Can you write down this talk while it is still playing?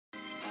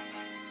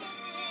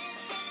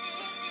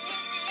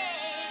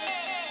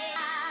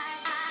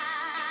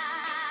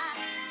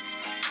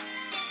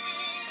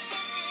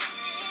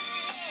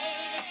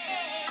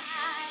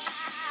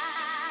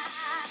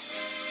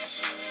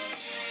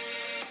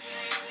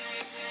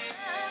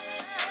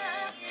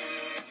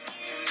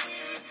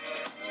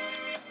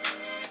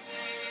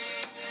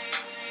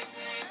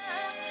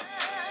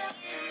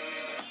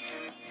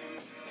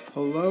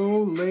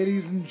Hello,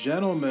 ladies and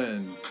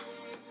gentlemen.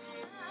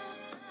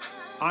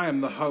 I am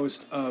the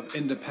host of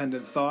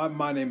Independent Thought.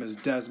 My name is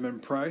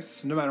Desmond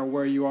Price. No matter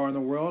where you are in the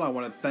world, I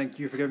want to thank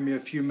you for giving me a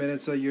few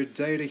minutes of your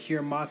day to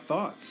hear my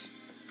thoughts.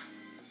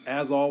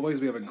 As always,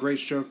 we have a great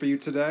show for you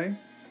today.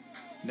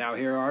 Now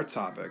here are our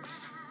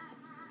topics.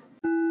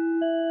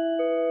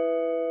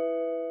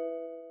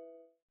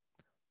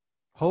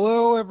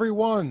 Hello,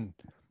 everyone.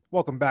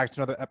 Welcome back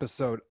to another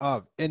episode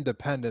of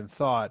Independent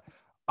Thought.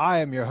 I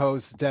am your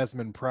host,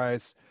 Desmond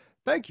Price.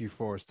 Thank you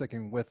for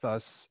sticking with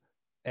us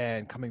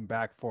and coming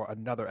back for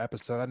another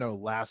episode. I know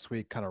last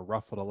week kind of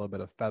ruffled a little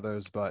bit of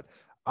feathers, but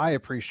I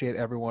appreciate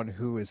everyone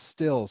who is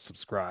still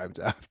subscribed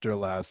after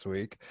last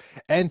week.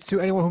 And to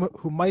anyone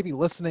who might be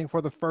listening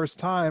for the first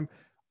time,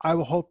 I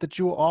will hope that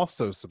you will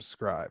also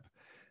subscribe.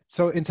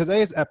 So in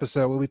today's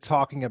episode, we'll be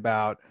talking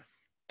about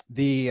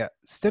the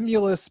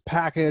stimulus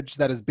package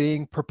that is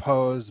being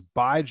proposed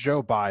by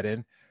Joe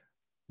Biden,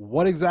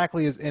 what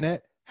exactly is in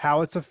it,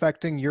 how it's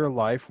affecting your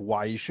life,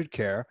 why you should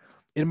care.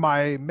 In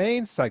my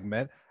main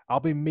segment,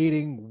 I'll be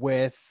meeting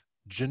with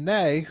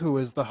Janae, who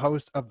is the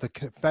host of the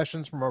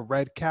Confessions from a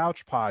Red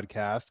Couch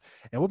podcast,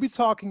 and we'll be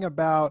talking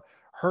about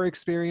her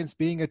experience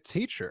being a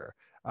teacher,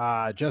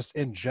 just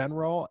in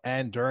general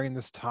and during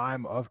this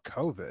time of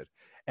COVID.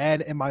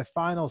 And in my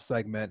final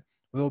segment,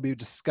 we'll be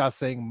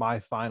discussing my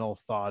final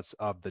thoughts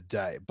of the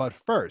day. But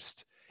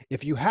first,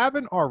 if you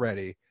haven't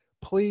already,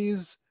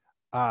 please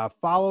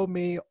follow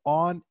me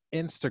on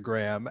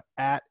Instagram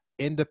at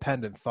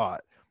Independent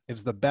Thought.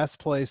 It's the best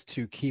place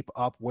to keep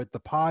up with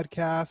the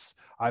podcast.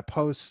 I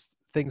post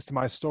things to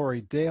my story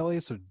daily,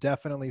 so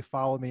definitely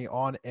follow me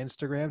on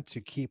Instagram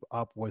to keep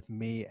up with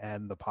me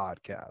and the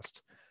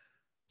podcast.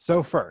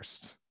 So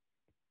first,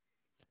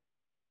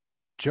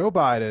 Joe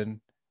Biden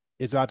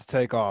is about to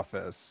take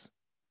office.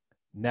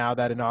 Now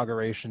that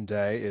Inauguration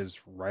Day is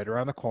right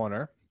around the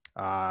corner.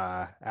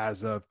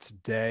 As of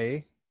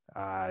today,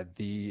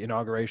 the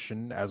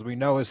inauguration, as we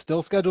know, is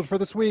still scheduled for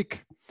this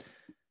week.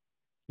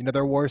 You know,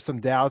 there were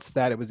some doubts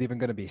that it was even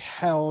going to be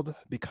held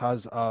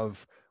because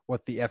of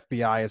what the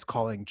FBI is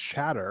calling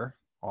chatter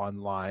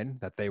online,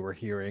 that they were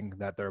hearing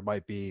that there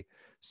might be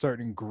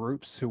certain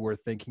groups who were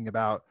thinking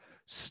about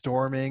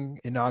storming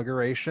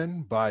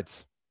inauguration,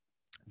 but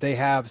they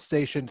have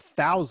stationed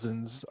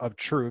thousands of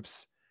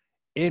troops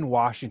in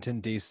Washington,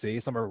 D.C.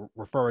 Some are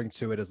referring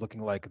to it as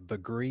looking like the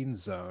Green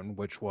Zone,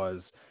 which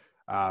was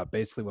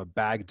basically what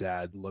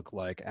Baghdad looked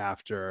like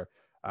after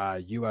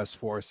U.S.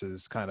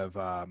 forces kind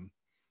of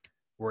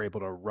were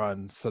able to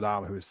run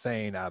Saddam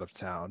Hussein out of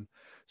town.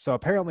 So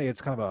apparently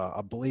it's kind of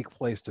a bleak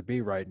place to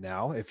be right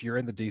now. If you're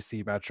in the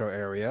DC metro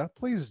area,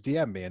 please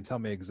DM me and tell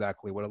me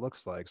exactly what it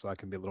looks like so I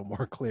can be a little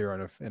more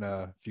clear in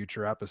a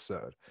future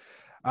episode.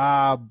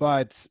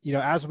 But, you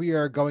know, as we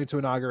are going to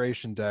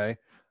Inauguration Day,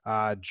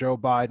 Joe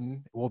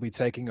Biden will be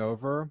taking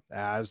over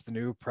as the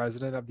new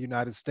president of the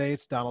United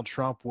States. Donald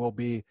Trump will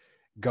be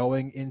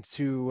going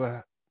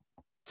into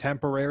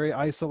temporary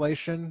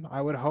isolation,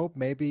 I would hope,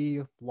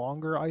 maybe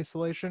longer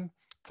isolation.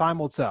 Time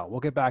will tell. We'll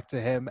get back to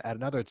him at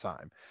another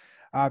time.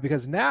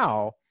 Because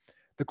now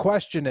the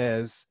question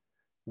is,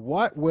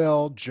 what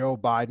will Joe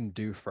Biden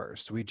do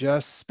first? We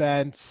just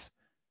spent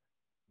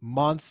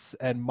months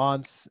and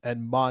months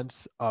and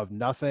months of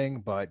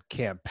nothing but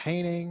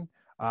campaigning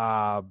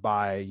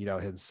by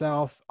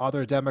himself,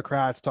 other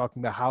Democrats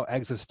talking about how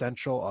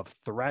existential of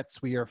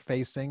threats we are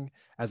facing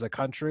as a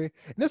country.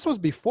 And this was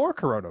before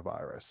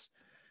coronavirus.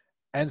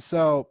 And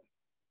so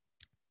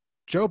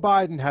Joe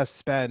Biden has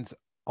spent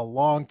a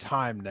long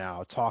time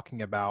now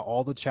talking about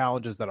all the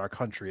challenges that our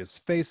country is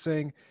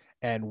facing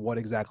and what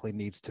exactly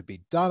needs to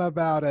be done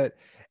about it.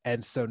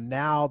 And so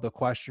now the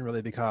question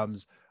really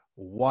becomes,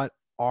 what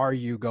are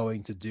you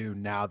going to do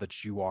now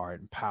that you are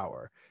in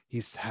power?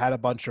 He's had a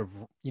bunch of,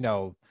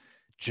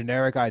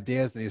 generic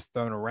ideas that he's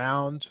thrown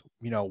around,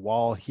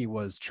 while he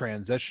was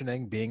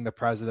transitioning, being the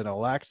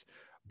president-elect.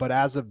 But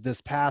as of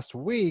this past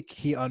week,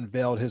 he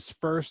unveiled his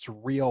first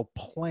real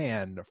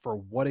plan for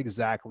what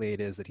exactly it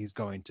is that he's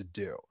going to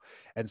do.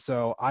 And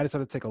so I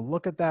decided to take a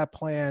look at that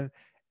plan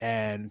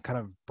and kind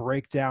of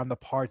break down the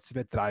parts of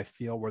it that I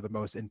feel were the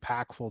most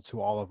impactful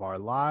to all of our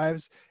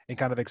lives and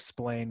kind of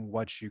explain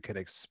what you can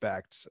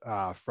expect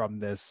from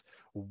this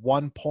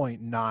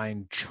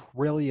 $1.9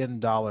 trillion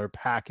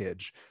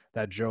package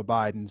that Joe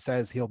Biden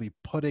says he'll be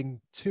putting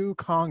to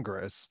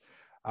Congress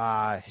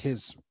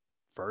his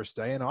first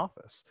day in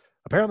office.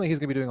 Apparently, he's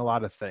going to be doing a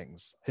lot of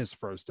things his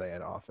first day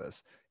in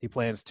office. He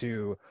plans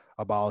to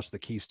abolish the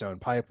Keystone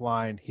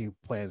Pipeline. He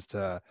plans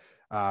to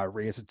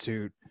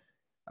reinstitute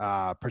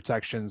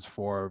protections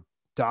for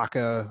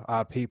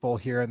DACA people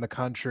here in the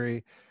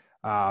country.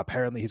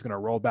 Apparently, he's going to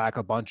roll back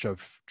a bunch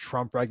of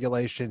Trump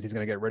regulations. He's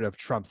going to get rid of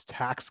Trump's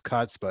tax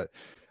cuts. But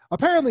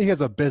apparently, he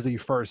has a busy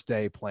first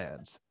day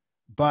plans.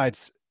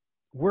 But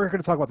we're going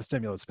to talk about the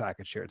stimulus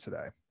package here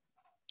today.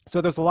 So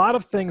there's a lot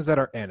of things that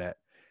are in it.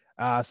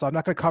 So I'm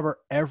not going to cover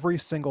every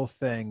single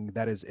thing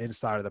that is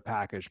inside of the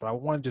package, but I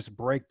want to just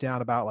break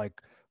down about like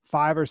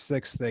 5 or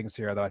 6 things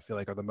here that I feel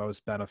like are the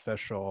most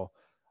beneficial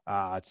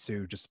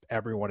to just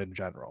everyone in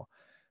general.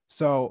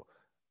 So,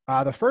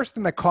 the first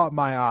thing that caught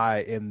my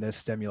eye in this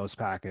stimulus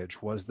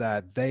package was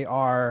that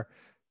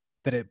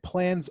that it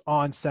plans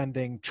on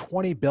sending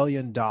 $20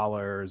 billion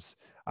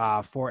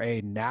for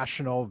a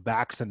national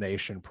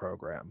vaccination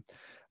program.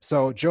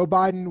 So Joe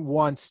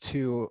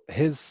Biden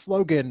his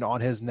slogan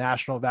on his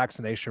national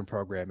vaccination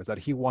program is that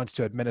he wants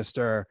to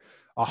administer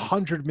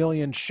 100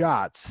 million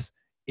shots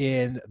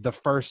in the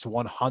first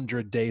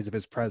 100 days of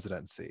his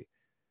presidency,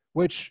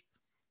 which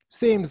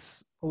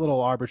seems a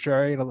little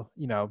arbitrary and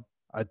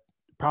a,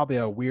 probably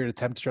a weird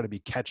attempt to try to be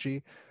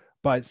catchy.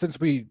 But since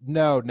we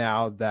know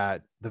now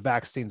that the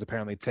vaccines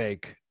apparently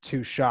take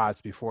 2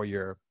 shots before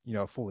you're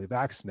fully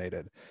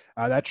vaccinated,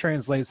 that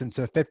translates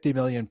into 50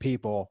 million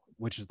people,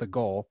 which is the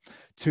goal,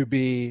 to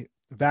be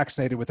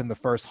vaccinated within the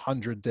first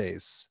 100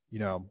 days,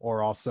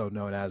 or also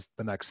known as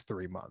the next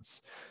 3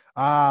 months.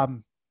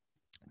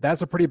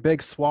 That's a pretty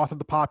big swath of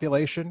the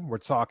population. We're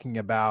talking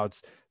about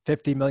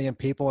 50 million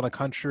people in a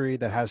country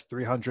that has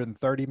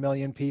 330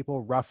 million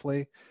people,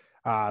 roughly.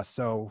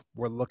 So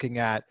we're looking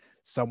at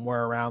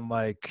somewhere around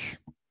like,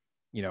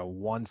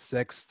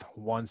 1/6,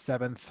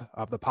 1/7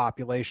 of the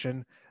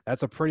population.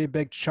 That's a pretty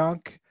big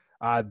chunk.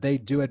 They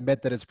do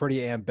admit that it's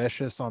pretty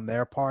ambitious on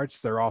their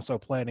parts. They're also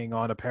planning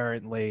on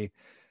apparently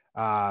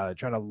trying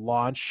to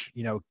launch,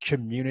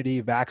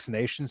 community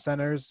vaccination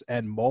centers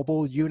and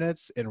mobile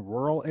units in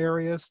rural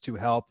areas to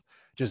help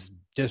just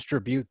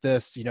distribute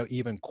this,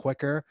 even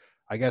quicker.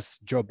 I guess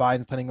Joe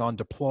Biden's planning on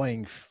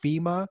deploying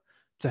FEMA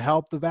to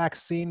help the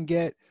vaccine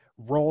get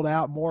rolled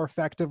out more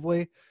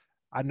effectively.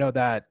 I know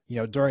that,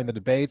 during the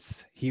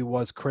debates, he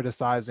was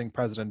criticizing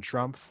President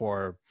Trump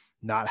for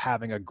not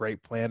having a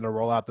great plan to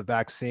roll out the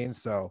vaccine.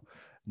 So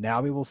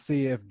now we will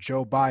see if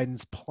Joe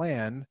Biden's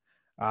plan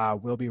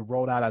will be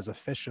rolled out as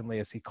efficiently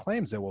as he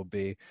claims it will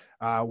be.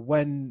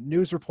 When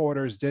news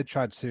reporters did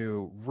try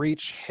to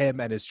reach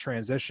him and his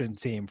transition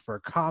team for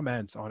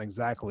comment on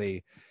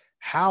exactly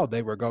how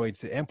they were going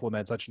to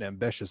implement such an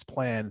ambitious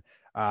plan,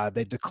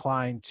 they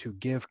declined to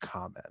give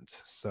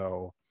comment.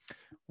 So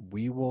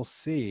we will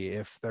see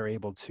if they're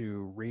able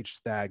to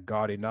reach that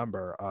gaudy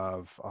number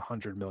of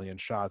 100 million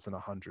shots in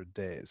 100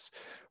 days.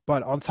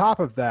 But on top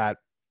of that,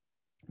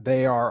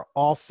 they are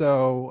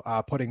also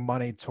putting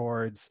money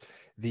towards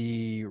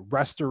the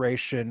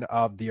restoration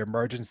of the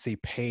emergency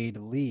paid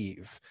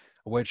leave,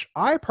 which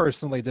I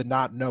personally did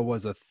not know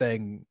was a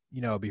thing,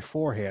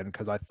 beforehand,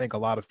 because I think a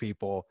lot of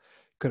people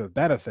could have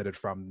benefited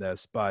from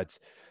this. But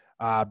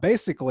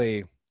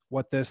basically,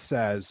 what this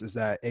says is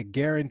that it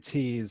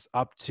guarantees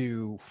up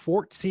to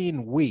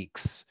 14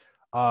 weeks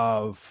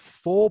of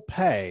full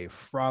pay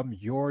from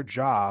your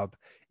job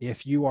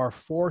if you are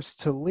forced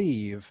to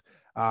leave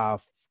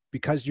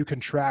because you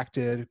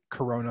contracted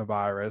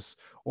coronavirus,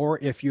 or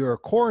if you're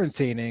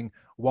quarantining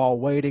while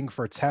waiting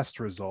for test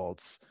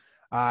results.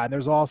 And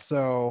there's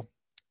also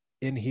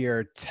in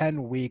here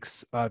 10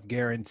 weeks of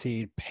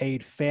guaranteed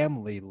paid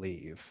family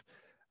leave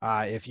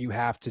if you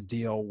have to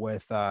deal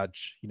with,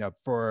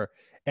 for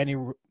any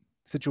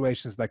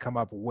situations that come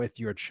up with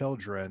your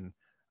children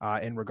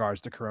in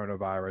regards to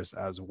coronavirus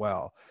as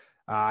well.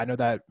 I know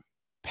that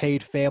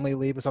paid family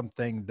leave is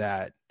something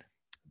that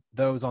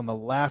those on the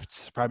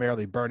left,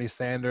 primarily Bernie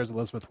Sanders,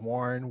 Elizabeth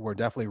Warren, were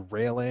definitely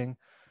railing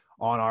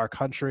on our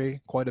country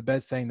quite a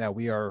bit, saying that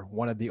we are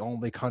one of the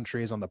only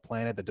countries on the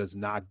planet that does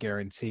not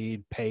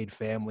guarantee paid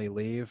family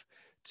leave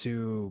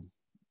to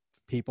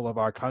people of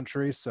our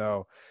country.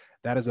 So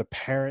that is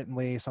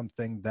apparently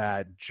something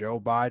that Joe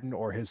Biden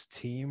or his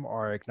team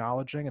are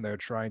acknowledging and they're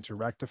trying to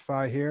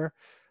rectify here.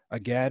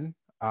 Again,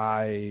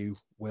 I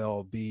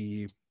will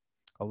be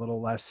a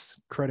little less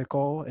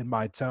critical in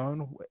my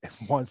tone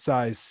once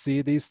I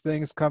see these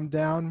things come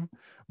down,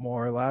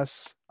 more or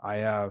less.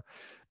 I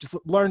just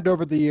learned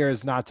over the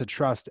years not to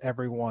trust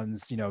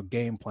everyone's,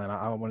 game plan.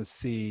 I want to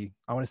see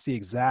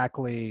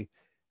exactly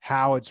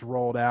how it's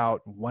rolled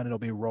out, when it'll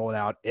be rolled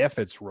out, if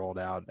it's rolled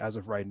out. As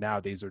of right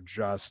now, these are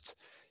just,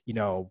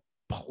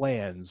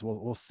 plans.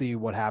 We'll see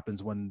what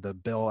happens when the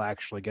bill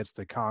actually gets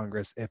to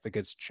Congress, if it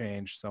gets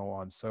changed, so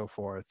on and so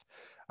forth.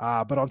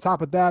 But on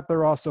top of that,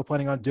 they're also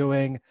planning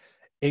on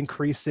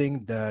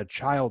increasing the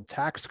child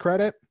tax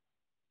credit.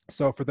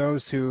 So for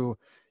those who,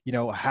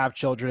 have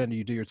children and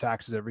you do your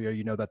taxes every year,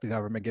 you know that the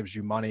government gives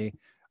you money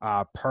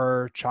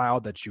per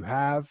child that you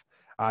have.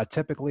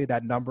 Typically,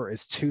 that number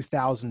is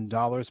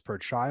 $2,000 per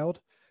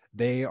child.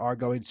 They are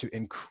going to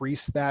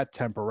increase that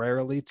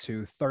temporarily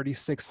to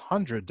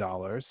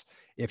 $3,600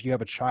 if you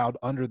have a child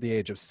under the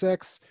age of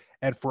 6.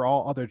 And for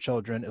all other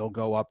children, it'll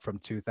go up from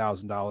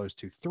 $2,000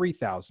 to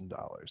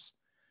 $3,000.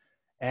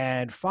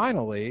 And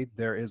finally,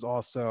 there is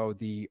also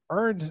the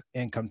earned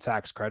income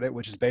tax credit,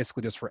 which is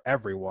basically just for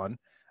everyone.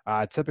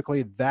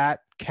 Typically, that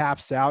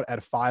caps out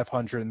at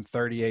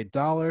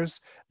 $538.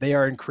 They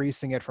are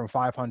increasing it from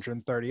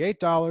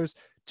 $538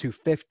 to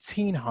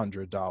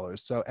 $1,500.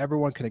 So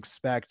everyone can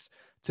expect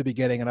to be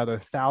getting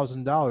another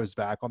 $1,000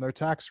 back on their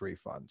tax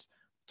refunds.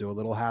 Do a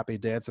little happy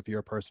dance if you're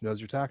a person who does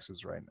your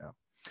taxes right now.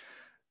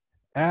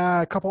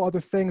 A couple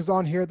other things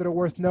on here that are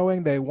worth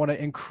knowing. They want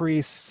to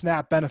increase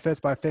SNAP benefits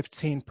by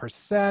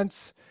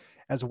 15%.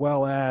 as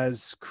well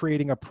as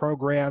creating a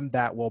program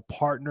that will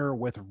partner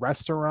with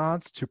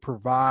restaurants to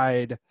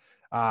provide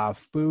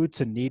food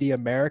to needy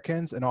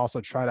Americans and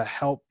also try to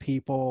help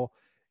people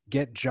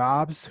get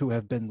jobs who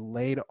have been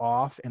laid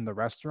off in the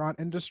restaurant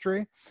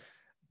industry.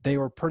 They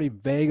were pretty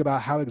vague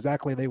about how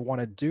exactly they want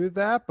to do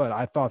that, but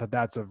I thought that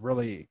that's a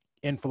really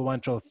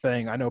influential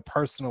thing. I know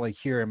personally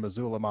here in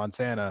Missoula,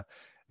 Montana,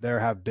 there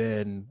have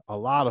been a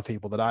lot of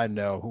people that I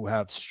know who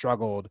have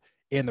struggled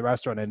in the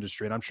restaurant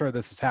industry. And I'm sure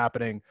this is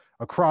happening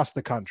across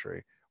the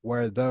country,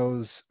 where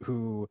those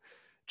who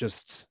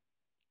just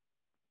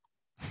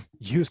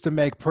used to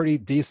make pretty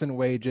decent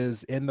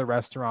wages in the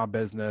restaurant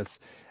business.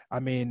 I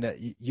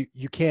mean,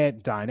 you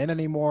can't dine in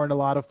anymore in a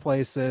lot of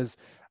places.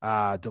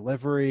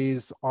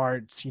 Deliveries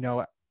aren't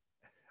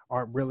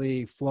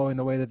really flowing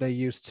the way that they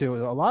used to.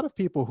 A lot of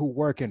people who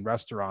work in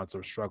restaurants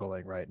are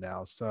struggling right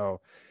now.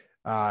 So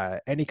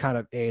any kind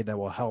of aid that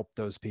will help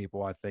those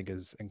people, I think,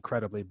 is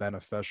incredibly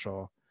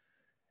beneficial.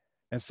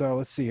 And so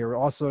let's see here.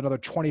 Also, another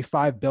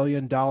 $25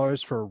 billion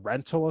for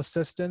rental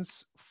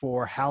assistance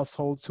for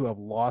households who have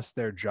lost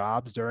their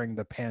jobs during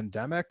the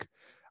pandemic.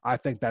 I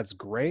think that's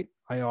great.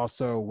 I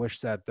also wish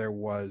that there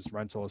was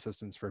rental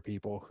assistance for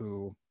people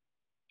who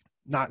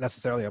not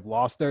necessarily have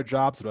lost their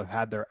jobs, but have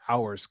had their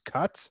hours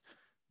cut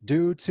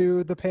due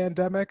to the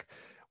pandemic,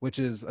 which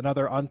is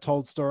another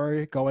untold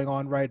story going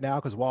on right now.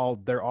 Because while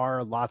there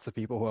are lots of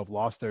people who have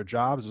lost their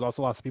jobs, there's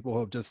also lots of people who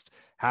have just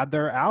had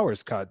their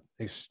hours cut,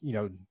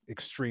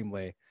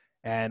 extremely,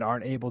 and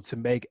aren't able to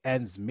make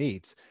ends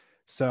meet.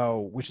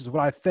 So, which is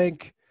what I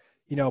think,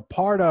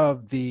 part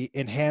of the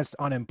enhanced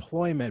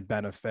unemployment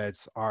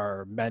benefits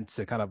are meant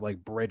to kind of like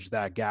bridge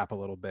that gap a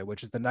little bit,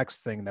 which is the next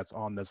thing that's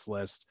on this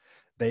list.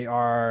 They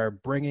are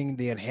bringing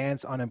the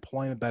enhanced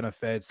unemployment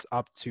benefits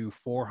up to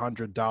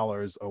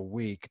 $400 a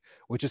week,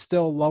 which is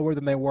still lower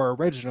than they were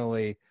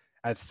originally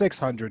at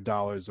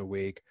 $600 a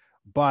week,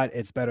 but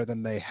it's better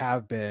than they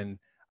have been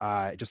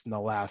just in the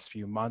last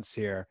few months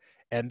here.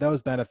 And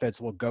those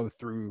benefits will go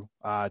through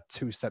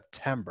to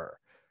September.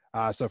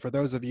 So for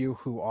those of you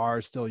who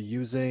are still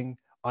using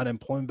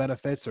unemployment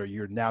benefits or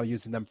you're now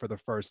using them for the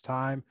first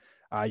time,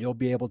 you'll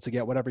be able to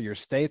get whatever your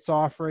state's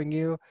offering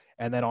you.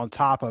 And then on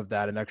top of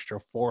that, an extra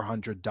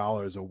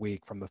 $400 a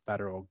week from the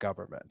federal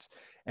government.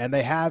 And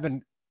they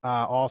haven't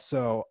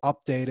also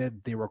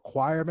updated the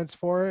requirements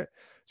for it.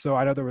 So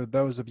I know there were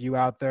those of you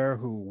out there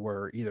who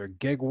were either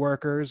gig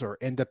workers or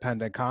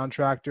independent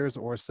contractors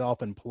or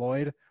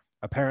self-employed.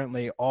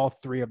 Apparently, all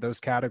three of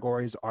those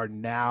categories are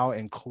now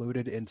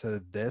included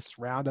into this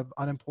round of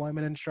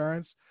unemployment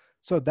insurance.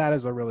 So that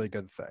is a really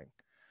good thing.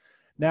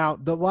 Now,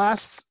 the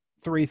last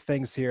three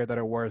things here that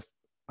are worth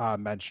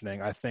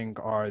mentioning, I think,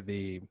 are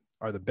the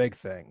big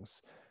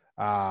things.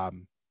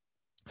 Um,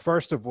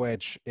 First of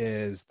which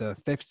is the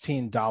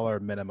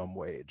 $15 minimum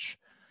wage.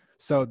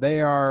 So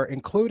they are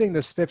including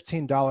this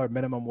 $15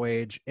 minimum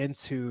wage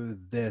into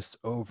this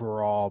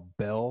overall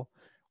bill,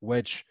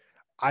 which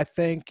I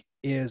think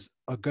is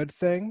a good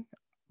thing,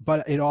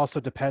 but it also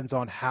depends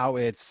on how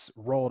it's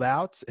rolled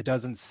out. It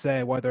doesn't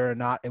say whether or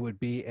not it would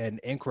be an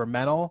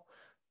incremental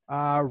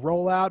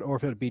rollout or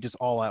if it would be just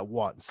all at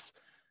once.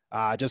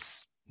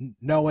 Just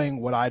knowing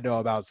what I know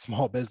about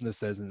small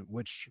businesses, and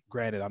which,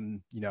 granted,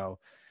 I'm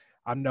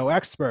no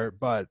expert,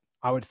 but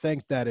I would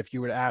think that if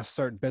you would ask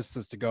certain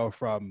businesses to go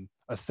from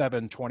a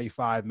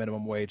 7.25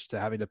 minimum wage to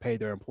having to pay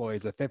their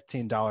employees a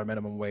 $15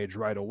 minimum wage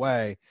right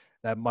away,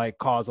 that might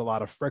cause a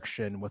lot of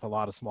friction with a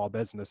lot of small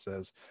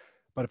businesses.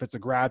 But if it's a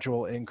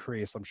gradual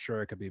increase, I'm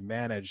sure it could be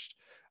managed.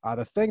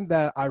 The thing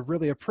that I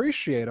really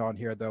appreciate on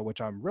here, though,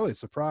 which I'm really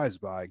surprised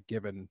by,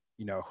 given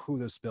who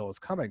this bill is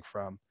coming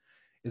from,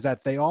 is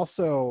that they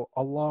also,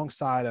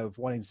 alongside of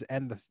wanting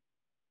to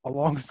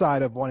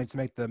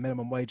make the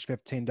minimum wage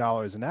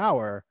 $15 an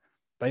hour,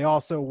 they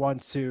also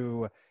want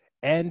to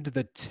end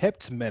the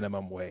tipped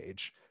minimum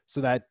wage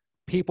so that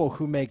people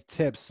who make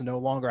tips no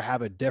longer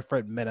have a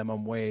different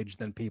minimum wage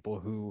than people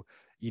who,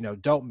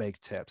 don't make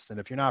tips. And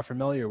if you're not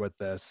familiar with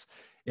this,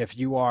 if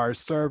you are a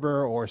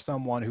server or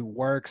someone who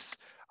works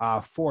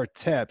for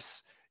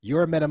tips,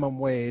 your minimum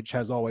wage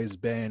has always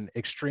been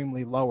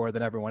extremely lower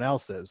than everyone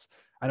else's.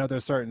 I know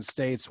there's certain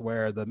states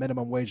where the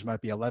minimum wage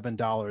might be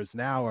 $11 an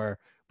hour,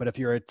 but if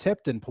you're a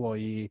tipped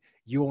employee,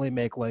 you only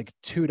make like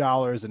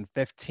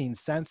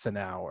 $2.15 an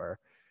hour.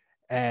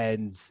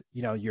 And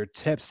your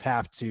tips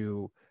have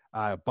to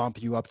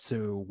bump you up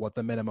to what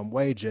the minimum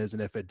wage is.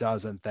 And if it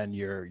doesn't, then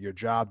your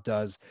job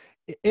does.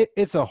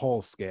 It's a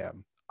whole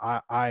scam.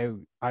 I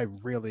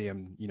really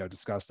am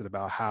disgusted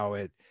about how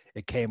it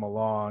came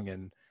along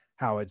and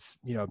how it's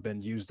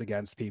been used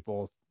against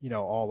people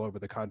all over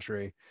the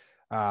country.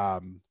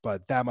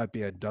 But that might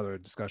be another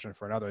discussion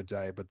for another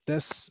day. But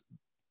this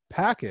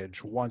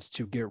package wants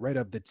to get rid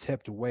of the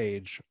tipped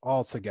wage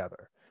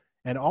altogether.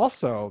 And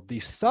also the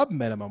sub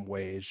minimum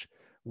wage,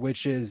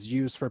 which is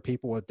used for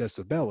people with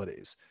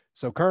disabilities.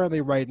 So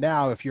currently, right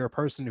now, if you're a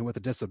person who with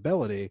a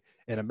disability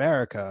in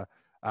America,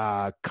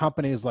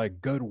 companies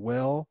like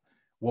Goodwill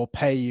will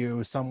pay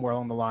you somewhere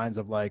along the lines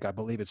of, like, I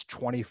believe it's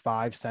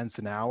 25 cents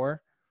an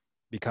hour.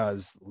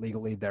 because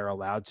legally they're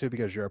allowed to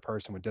because you're a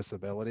person with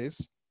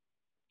disabilities.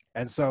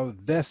 And so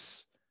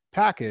this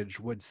package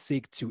would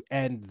seek to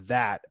end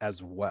that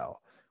as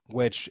well,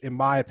 which in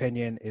my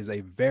opinion is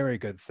a very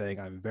good thing.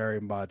 I'm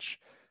very much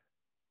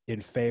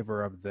in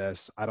favor of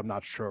this. I'm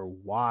not sure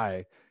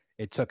why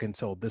it took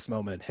until this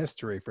moment in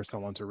history for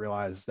someone to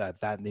realize that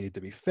that needed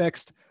to be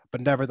fixed,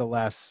 but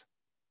nevertheless,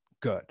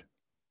 good.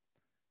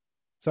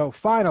 So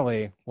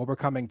finally, what we're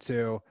coming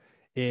to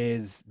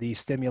is the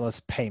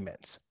stimulus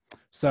payments.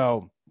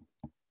 So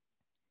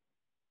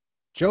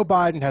Joe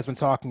Biden has been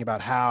talking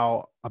about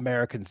how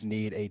Americans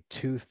need a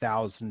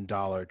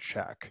 $2,000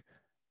 check.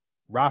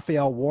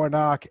 Raphael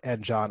Warnock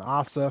and John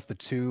Ossoff, the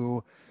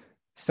two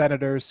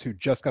senators who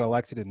just got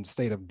elected in the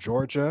state of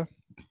Georgia,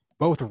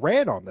 both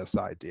ran on this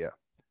idea,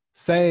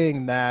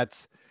 saying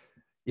that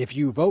if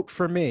you vote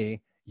for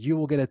me, you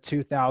will get a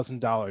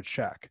 $2,000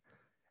 check.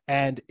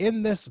 And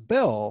in this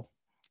bill,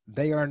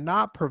 they are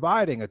not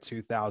providing a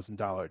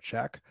 $2,000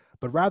 check,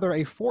 but rather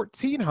a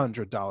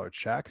 $1,400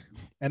 check.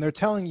 And they're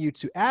telling you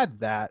to add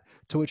that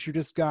to what you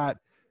just got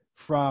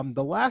from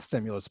the last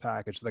stimulus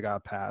package that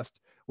got passed,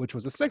 which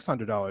was a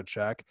 $600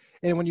 check.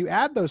 And when you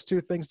add those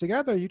two things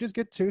together, you just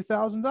get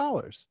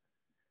 $2,000.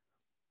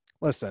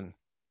 Listen,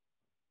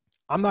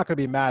 I'm not going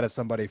to be mad at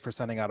somebody for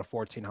sending out a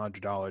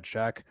 $1,400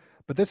 check,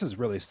 but this is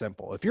really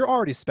simple. If you're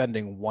already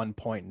spending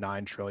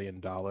 $1.9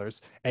 trillion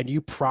and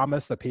you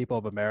promise the people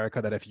of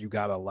America that if you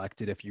got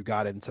elected, if you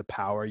got into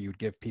power, you'd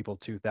give people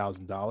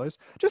 $2,000,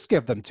 just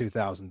give them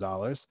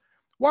 $2,000.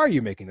 Why are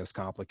you making this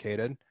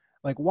complicated?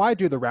 Like, why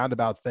do the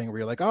roundabout thing where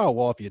you're like, oh,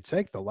 well, if you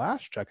take the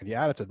last check and you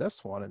add it to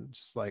this one, and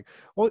just like,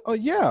 well, oh,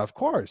 yeah, of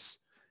course.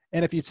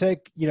 And if you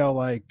take,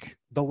 like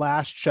the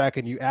last check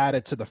and you add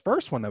it to the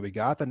first one that we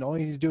got, then all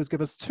you need to do is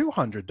give us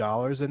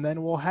 $200 and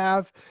then we'll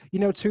have,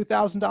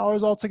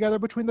 $2,000 altogether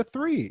between the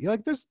three. You're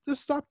like, there's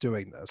stop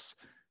doing this.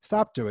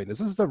 Stop doing this.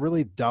 This is a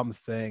really dumb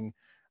thing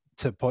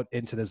to put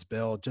into this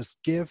bill. Just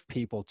give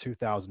people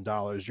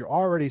 $2,000. You're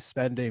already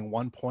spending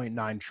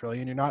 1.9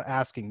 trillion. You're not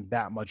asking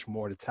that much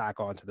more to tack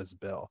onto this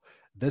bill.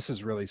 This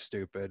is really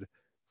stupid.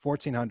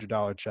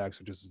 $1,400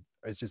 checks, it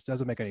just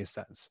doesn't make any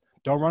sense.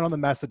 Don't run on the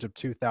message of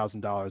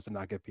 $2,000 and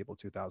not give people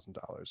 $2,000.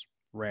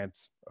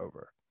 Rants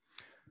over.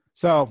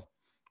 So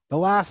the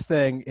last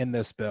thing in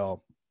this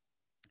bill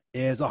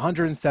is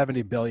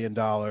 $170 billion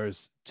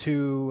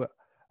to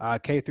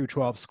K through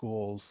 12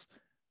 schools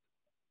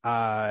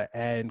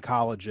and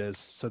colleges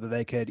so that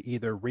they could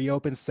either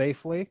reopen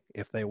safely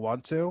if they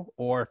want to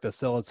or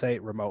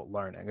facilitate remote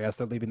learning. I guess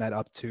they're leaving that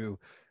up to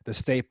the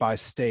state by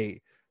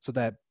state so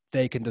that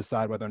they can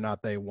decide whether or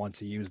not they want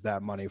to use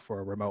that money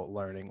for remote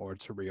learning or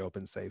to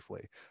reopen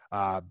safely.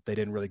 They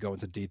didn't really go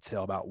into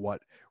detail about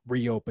what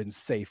reopen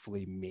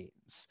safely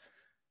means.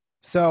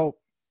 So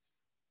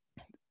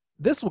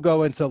this will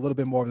go into a little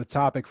bit more of the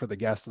topic for the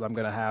guest that I'm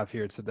going to have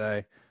here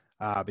today,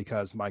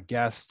 because my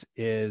guest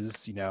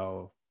is,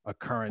 a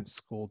current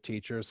school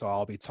teacher. So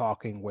I'll be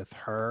talking with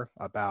her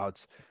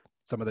about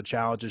some of the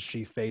challenges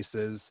she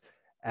faces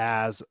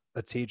as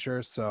a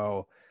teacher.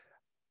 So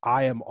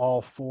I am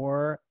all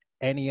for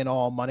any and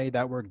all money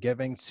that we're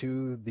giving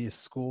to these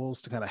schools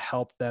to kind of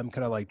help them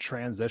kind of like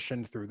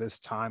transition through this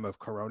time of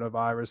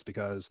coronavirus,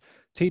 because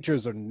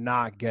teachers are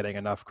not getting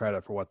enough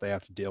credit for what they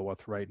have to deal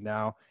with right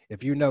now.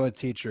 If you know a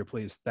teacher,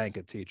 please thank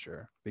a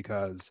teacher,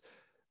 because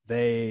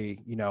they,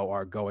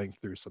 are going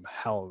through some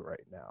hell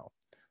right now.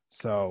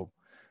 So,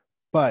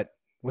 but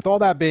with all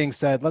that being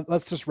said,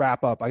 let's just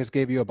wrap up. I just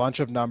gave you a bunch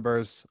of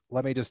numbers.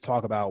 Let me just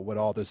talk about what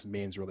all this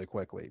means really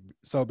quickly.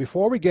 So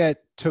before we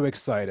get too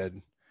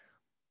excited,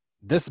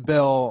 this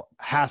bill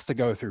has to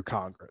go through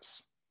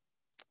Congress.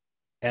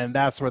 And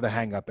that's where the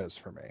hangup is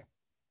for me.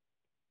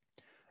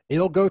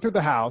 It'll go through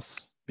the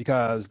House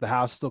because the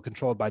House is still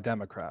controlled by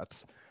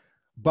Democrats.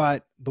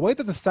 But the way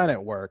that the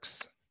Senate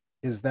works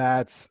is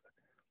that,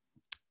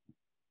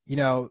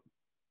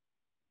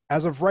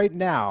 as of right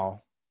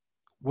now,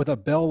 with a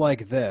bill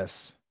like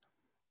this,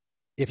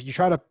 if you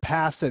try to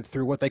pass it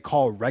through what they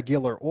call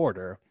regular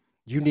order,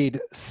 you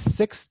need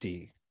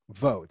 60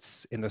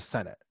 votes in the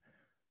Senate.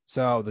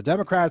 So the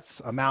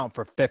Democrats amount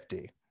for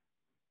 50.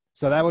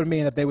 So that would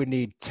mean that they would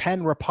need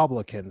 10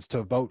 Republicans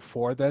to vote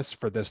for this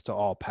to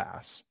all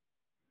pass.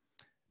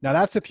 Now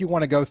that's if you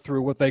want to go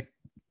through what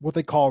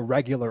they call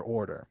regular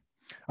order.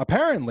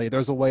 Apparently,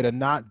 there's a way to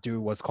not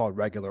do what's called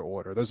regular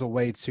order. There's a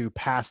way to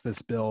pass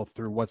this bill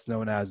through what's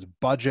known as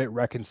budget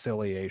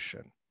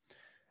reconciliation.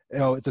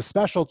 It's a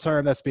special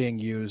term that's being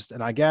used,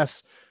 and I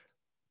guess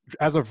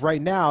as of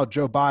right now,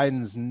 Joe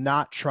Biden's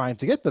not trying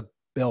to get the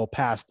bill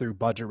passed through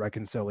budget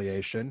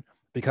reconciliation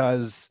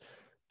because,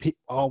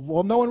 no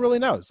one really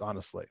knows,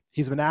 honestly.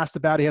 He's been asked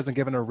about it. He hasn't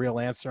given a real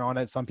answer on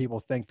it. Some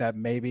people think that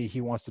maybe he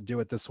wants to do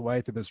it this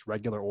way through this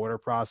regular order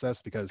process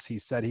because he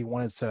said he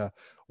wanted to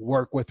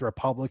work with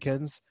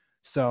Republicans.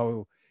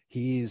 So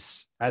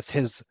as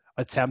his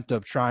attempt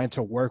of trying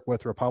to work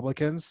with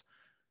Republicans,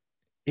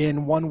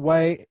 In one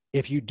way,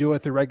 if you do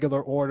it the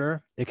regular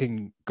order, it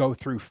can go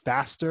through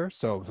faster.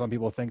 So some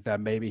people think that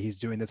maybe he's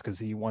doing this because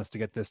he wants to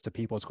get this to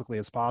people as quickly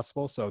as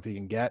possible. So if he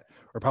can get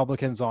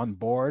Republicans on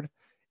board,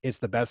 it's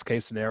the best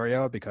case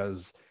scenario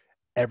because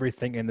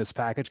everything in this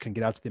package can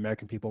get out to the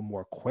American people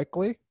more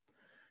quickly.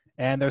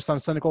 And there's some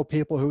cynical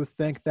people who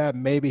think that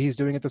maybe he's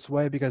doing it this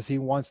way because he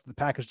wants the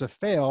package to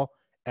fail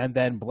and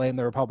then blame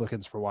the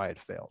Republicans for why it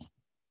failed.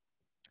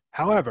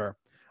 However,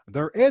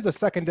 there is a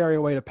secondary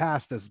way to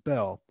pass this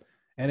bill,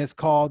 and it's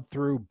called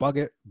through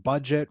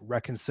budget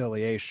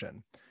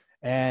reconciliation.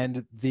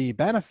 And the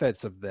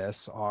benefits of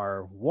this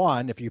are,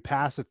 one, if you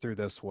pass it through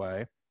this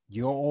way,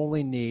 you'll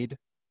only need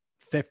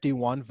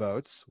 51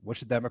 votes,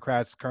 which the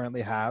Democrats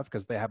currently have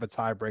because they have a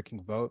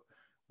tie-breaking vote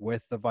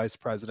with the Vice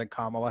President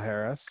Kamala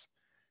Harris,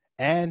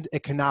 and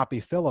it cannot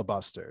be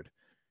filibustered.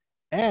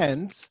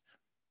 And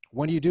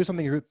when you do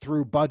something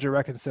through budget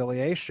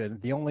reconciliation,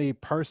 the only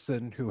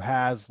person who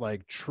has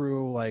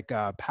true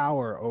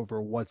power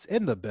over what's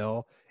in the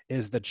bill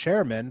is the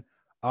chairman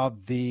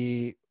of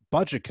the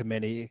budget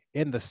committee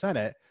in the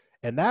Senate,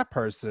 and that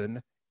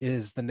person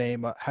has the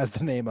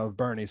name of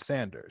Bernie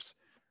Sanders.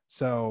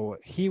 So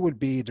he would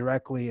be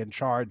directly in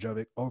charge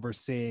of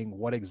overseeing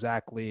what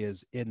exactly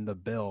is in the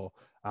bill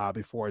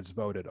before it's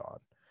voted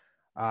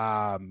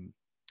on.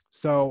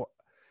 So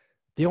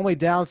the only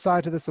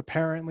downside to this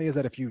apparently is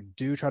that if you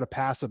do try to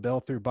pass a bill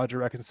through budget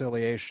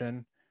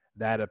reconciliation,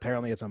 that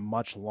apparently it's a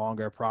much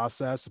longer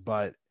process,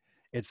 but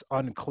it's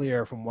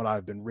unclear from what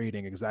I've been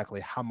reading exactly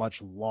how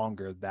much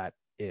longer that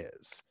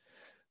is.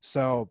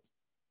 So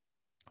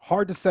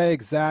hard to say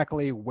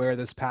exactly where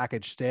this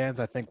package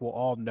stands. I think we'll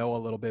all know a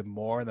little bit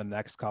more in the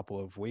next couple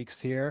of weeks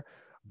here,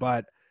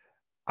 but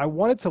I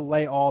wanted to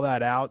lay all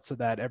that out so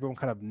that everyone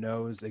kind of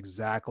knows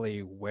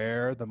exactly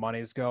where the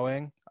money's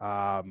going,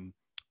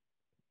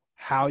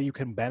 how you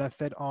can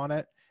benefit on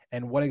it,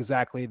 and what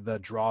exactly the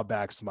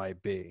drawbacks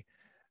might be.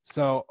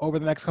 So over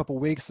the next couple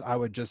of weeks, I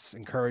would just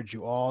encourage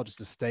you all just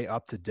to stay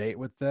up to date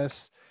with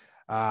this,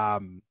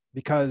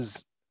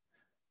 because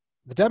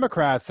the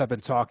Democrats have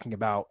been talking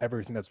about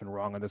everything that's been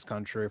wrong in this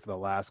country for the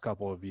last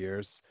couple of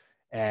years,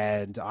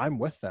 and I'm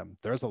with them.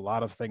 There's a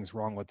lot of things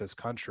wrong with this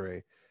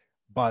country,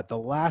 but the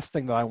last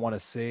thing that I want to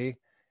see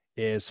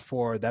is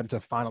for them to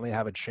finally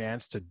have a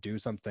chance to do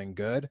something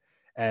good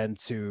and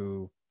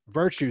to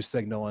virtue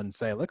signal and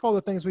say, look, all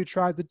the things we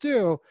tried to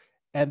do,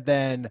 and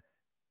then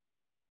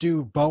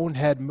do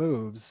bonehead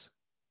moves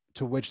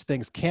to which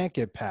things can't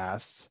get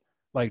passed,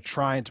 like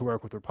trying to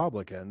work with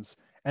Republicans,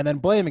 and then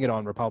blaming it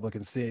on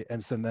Republicans,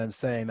 and then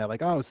saying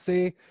that oh,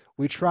 see,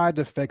 we tried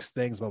to fix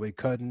things, but we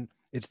couldn't.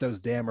 It's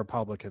those damn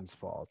Republicans'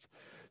 fault.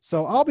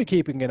 So I'll be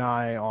keeping an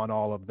eye on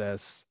all of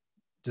this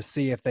to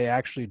see if they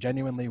actually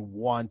genuinely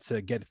want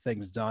to get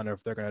things done, or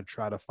if they're going to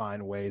try to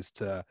find ways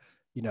to,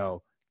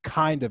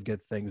 kind of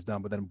get things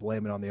done, but then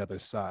blame it on the other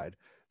side.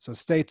 So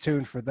stay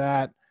tuned for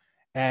that.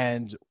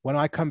 And when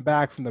I come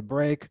back from the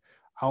break,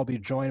 I'll be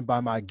joined by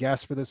my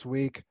guest for this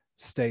week.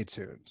 Stay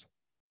tuned.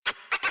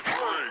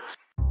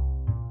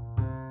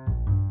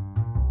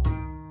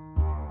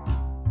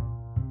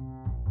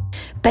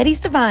 Betty's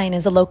Divine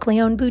is a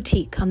locally owned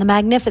boutique on the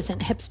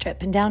magnificent Hip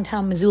Strip in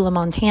downtown Missoula,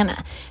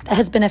 Montana, that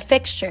has been a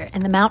fixture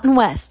in the Mountain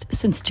West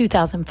since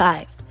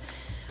 2005.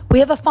 We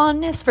have a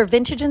fondness for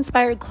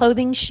vintage-inspired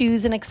clothing,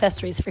 shoes, and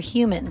accessories for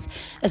humans,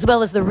 as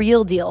well as the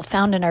real deal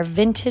found in our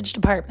vintage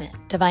department,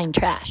 Divine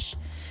Trash.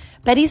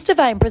 Betty's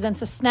Divine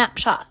presents a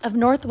snapshot of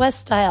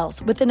Northwest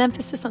styles with an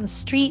emphasis on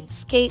street,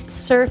 skate,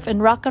 surf,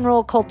 and rock and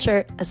roll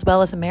culture, as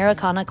well as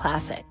Americana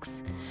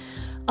classics.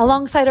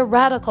 Alongside a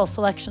radical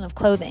selection of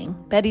clothing,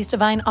 Betty's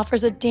Divine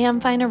offers a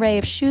damn fine array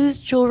of shoes,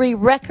 jewelry,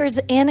 records,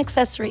 and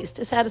accessories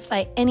to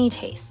satisfy any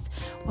taste,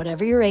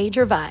 whatever your age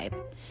or vibe.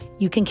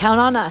 You can count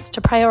on us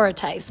to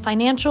prioritize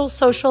financial,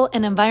 social,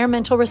 and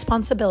environmental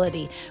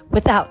responsibility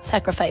without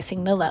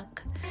sacrificing the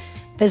look.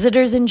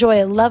 Visitors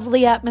enjoy a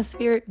lovely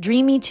atmosphere,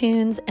 dreamy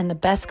tunes, and the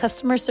best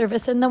customer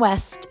service in the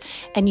West,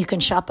 and you can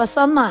shop us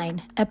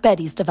online at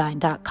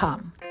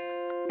bettysdivine.com.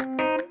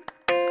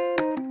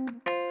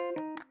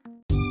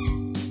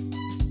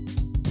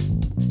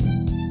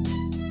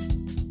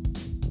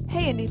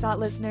 Hey, Indie Thought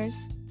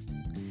listeners.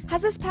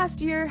 Has this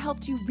past year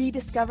helped you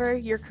rediscover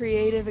your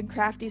creative and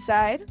crafty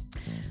side?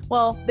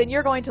 Well, then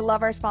you're going to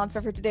love our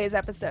sponsor for today's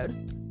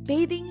episode.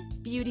 Bathing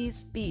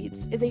Beauties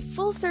Beads is a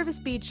full-service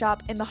bead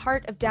shop in the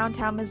heart of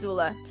downtown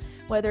Missoula.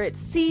 Whether it's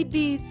seed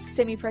beads,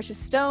 semi-precious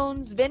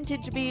stones,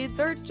 vintage beads,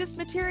 or just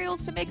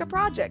materials to make a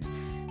project,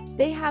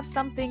 they have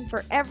something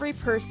for every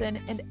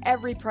person and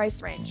every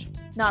price range.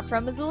 Not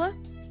from Missoula?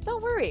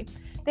 Don't worry.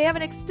 They have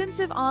an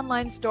extensive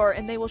online store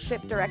and they will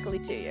ship directly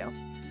to you.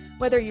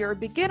 Whether you're a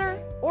beginner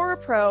or a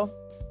pro,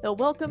 they'll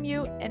welcome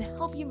you and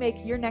help you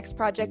make your next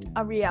project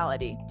a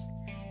reality.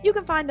 You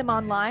can find them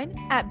online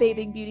at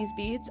Bathing Beauties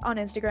Beads on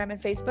Instagram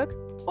and Facebook,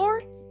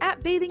 or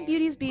at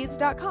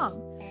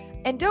bathingbeautiesbeads.com.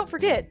 And don't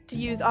forget to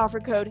use offer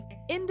code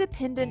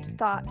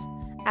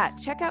INDEPENDENTTHOUGHT at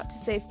checkout to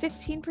save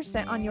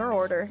 15% on your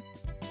order.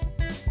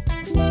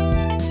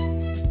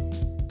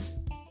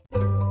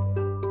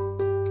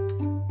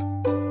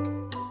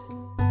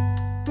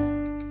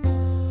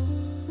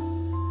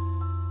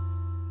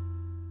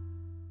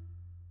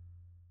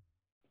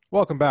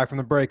 Welcome back from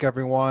the break,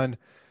 everyone.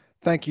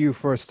 Thank you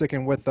for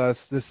sticking with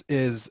us. This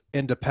is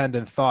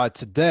Independent Thought.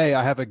 Today,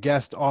 I have a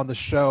guest on the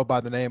show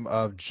by the name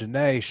of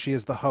Janae. She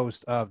is the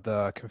host of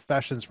the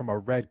Confessions from a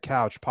Red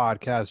Couch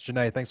podcast.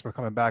 Janae, thanks for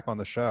coming back on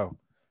the show.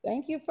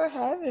 Thank you for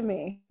having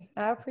me.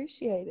 I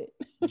appreciate it.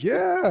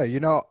 Yeah,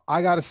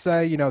 I gotta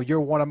say,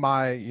 you're one of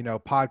my,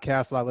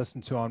 podcasts that I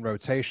listen to on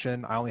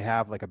rotation. I only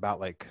have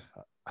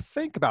I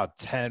think about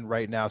 10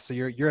 right now. So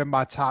you're in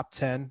my top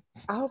 10.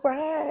 All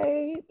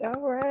right.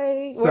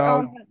 So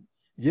I'm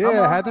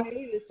yeah, on had to.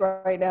 hiatus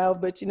right now,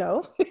 but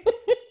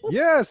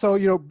Yeah,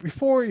 so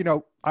before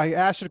I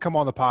asked you to come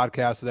on the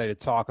podcast today to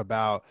talk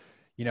about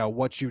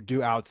what you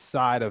do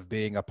outside of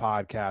being a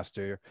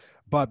podcaster.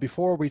 But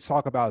before we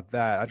talk about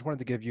that, I just wanted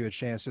to give you a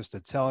chance just to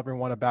tell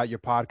everyone about your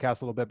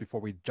podcast a little bit before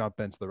we jump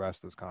into the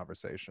rest of this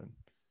conversation.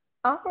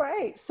 all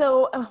right.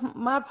 So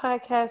my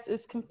podcast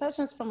is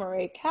Confessions from a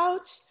Red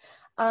Couch,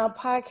 a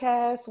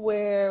podcast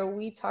where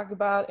we talk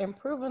about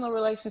improving the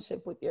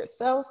relationship with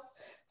yourself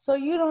so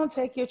you don't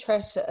take your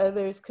trash to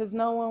others, because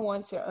no one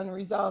wants your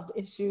unresolved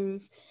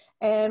issues.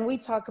 And we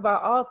talk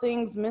about all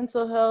things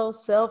mental health,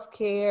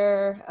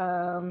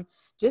 self-care,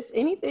 just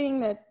anything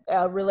that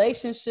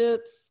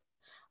relationships,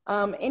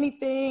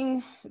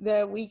 anything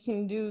that we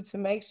can do to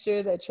make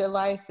sure that your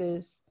life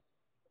is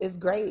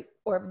great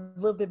or a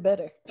little bit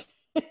better.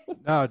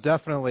 No,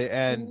 definitely.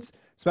 And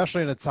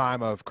especially in a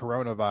time of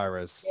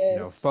coronavirus,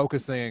 Yes.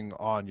 focusing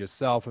on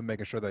yourself and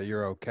making sure that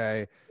you're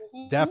okay.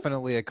 Mhm.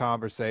 Definitely a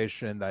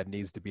conversation that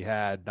needs to be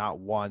had, not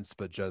once,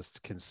 but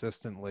just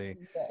consistently.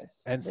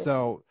 Yes. And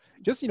so,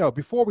 just,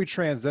 before we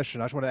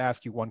transition, I just want to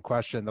ask you one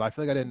question that I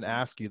feel like I didn't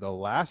ask you the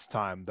last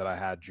time that I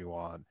had you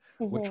on,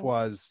 which Mhm.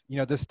 was,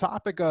 this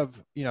topic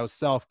of,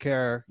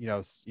 self-care,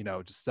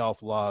 just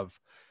self-love.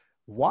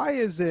 Why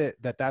is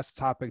it that that's the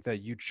topic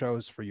that you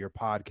chose for your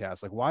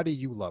podcast? Like, why do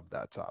you love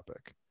that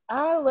topic?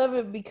 I love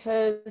it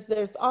because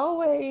there's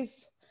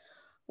always,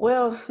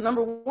 well,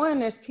 number one,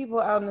 there's people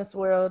out in this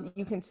world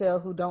you can tell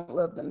who don't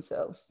love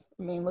themselves.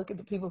 I mean, look at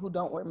the people who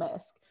don't wear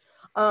masks.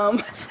 Um,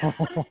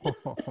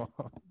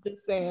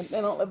 just saying,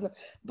 they don't love them.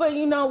 But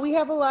we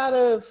have a lot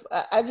of.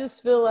 I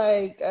just feel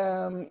like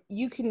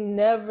you can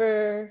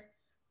never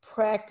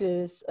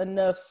practice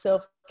enough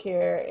self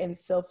care and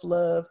self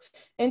love,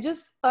 and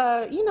just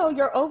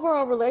your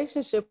overall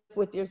relationship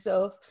with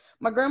yourself.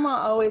 My grandma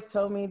always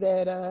told me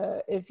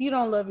that if you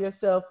don't love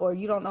yourself or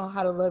you don't know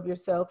how to love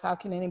yourself, how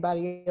can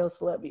anybody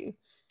else love you?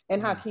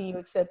 And how Mm, can you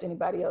accept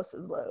anybody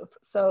else's love?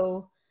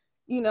 So,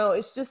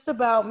 it's just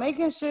about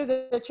making sure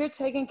that you're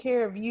taking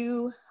care of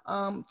you,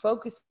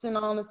 focusing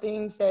on the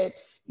things that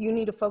you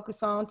need to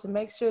focus on to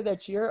make sure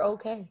that you're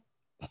okay.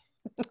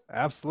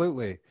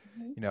 absolutely.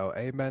 Mhm.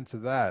 Amen to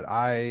that.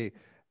 I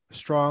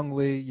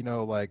strongly,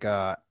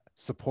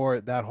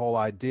 support that whole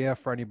idea.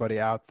 For anybody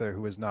out there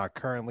who is not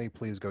currently,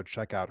 please go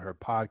check out her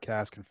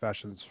podcast,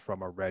 Confessions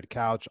from a Red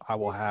Couch. I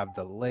will have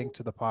the link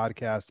to the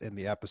podcast in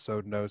the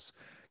episode notes.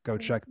 Go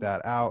check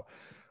that out.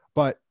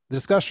 But the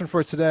discussion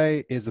for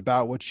today is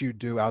about what you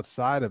do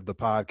outside of the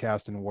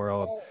podcasting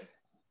world. Yes,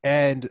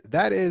 And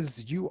that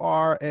is, you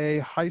are a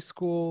high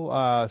school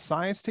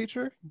science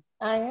teacher.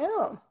 I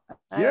am.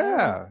 I am.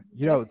 Yeah,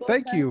 High school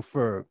thank science. you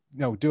for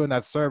doing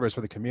that service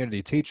for the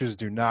community. Teachers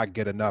do not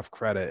get enough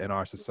credit in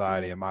our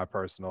society, in my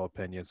personal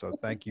opinion. So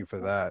thank you for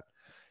that.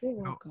 You're You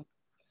know, welcome.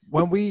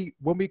 when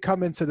we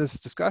come into this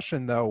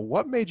discussion, though,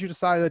 what made you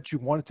decide that you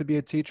wanted to be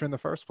a teacher in the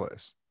first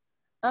place?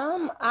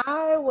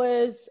 I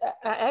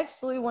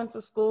actually went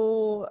to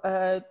school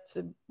I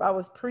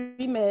was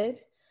pre-med,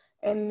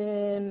 and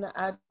then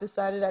I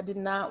decided I did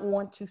not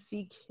want to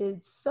see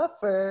kids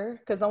suffer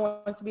because I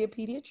wanted to be a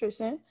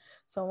pediatrician.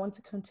 So I wanted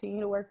to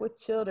continue to work with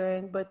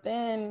children. But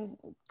then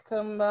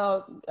come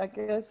out, I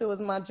guess it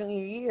was my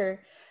junior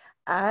year,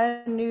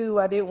 I knew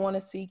I didn't want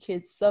to see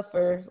kids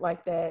suffer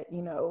like that,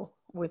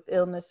 with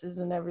illnesses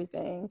and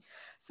everything.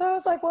 So I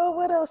was like, well,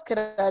 what else could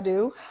I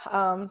do?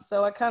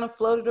 So I kind of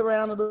floated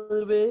around a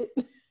little bit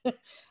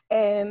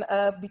and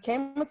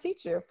became a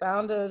teacher,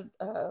 found a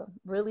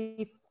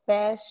really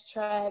fast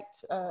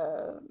tracked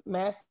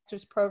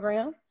master's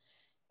program.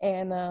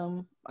 And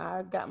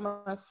I got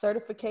my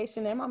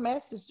certification and my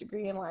master's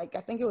degree in I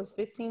think it was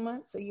 15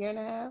 months, a year and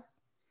a half.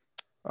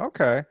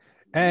 Okay.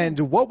 Yeah. And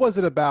what was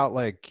it about,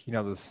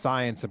 the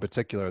science in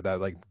particular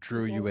that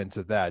drew you Mhm.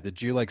 into that?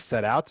 Did you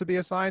set out to be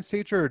a science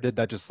teacher, or did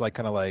that just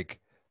kind of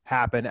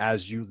happen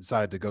as you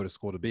decided to go to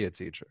school to be a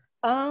teacher?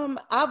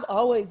 I've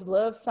always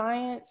loved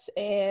science,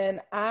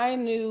 and I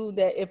knew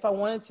that if I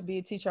wanted to be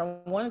a teacher,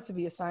 I wanted to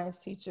be a science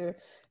teacher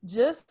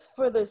just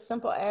for the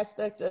simple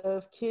aspect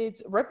of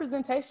kids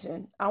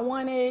representation. I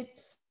wanted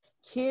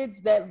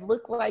kids that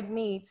look like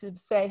me to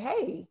say,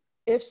 hey,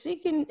 if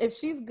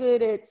she's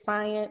good at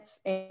science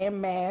and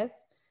math,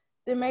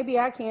 then maybe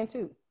I can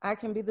too. I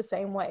can be the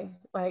same way.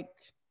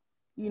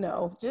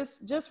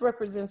 Just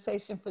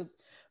representation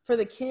for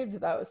the kids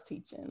that I was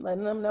teaching,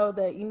 letting them know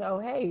that,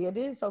 hey, it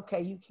is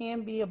okay. You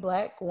can be a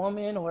Black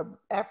woman or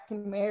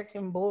African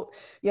American boy,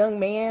 young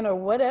man or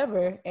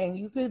whatever, and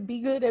you could be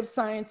good at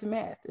science and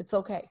math. It's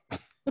okay.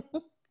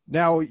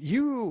 Now,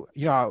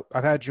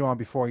 I've had you on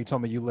before. You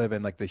told me you live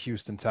in like the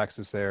Houston,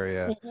 Texas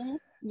area.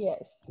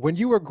 Yes. When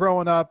you were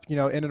growing up, in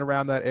and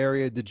around that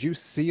area, did you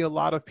see a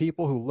lot of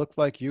people who looked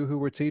like you who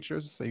were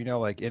teachers,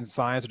 like in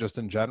science or just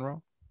in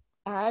general?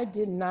 I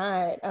did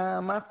not.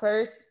 My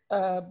first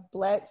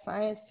Black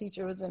science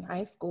teacher was in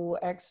high school,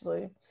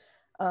 actually.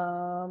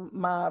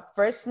 My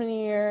freshman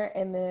year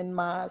and then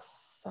my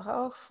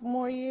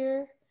sophomore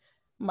year,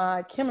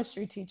 my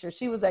chemistry teacher,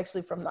 she was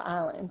actually from the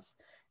islands.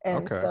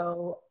 And Okay.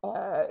 so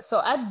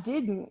I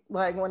didn't,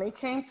 like, when it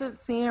came to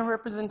seeing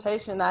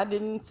representation, I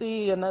didn't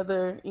see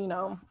another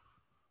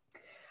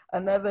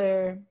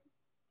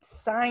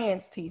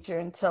science teacher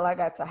until I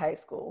got to high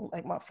school,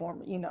 like my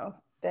former,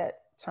 that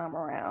time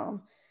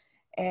around.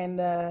 And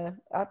I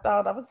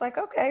was like,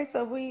 okay,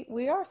 so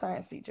we are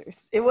science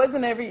teachers. It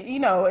wasn't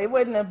it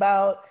wasn't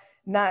about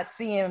not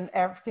seeing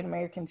African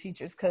American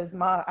teachers, because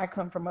I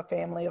come from a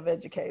family of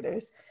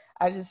educators.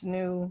 I just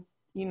knew,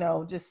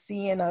 just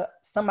seeing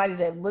somebody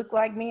that looked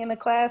like me in the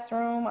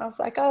classroom, I was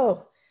like,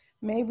 oh,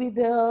 maybe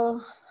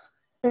they'll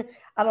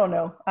I don't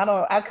know.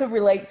 I could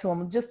relate to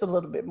them just a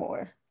little bit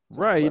more. Just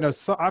a Right. little.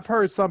 So I've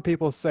heard some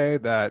people say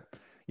that,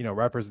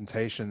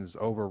 representation is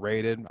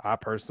overrated. I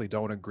personally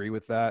don't agree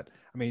with that.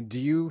 I mean, do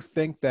you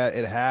think that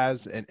it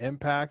has an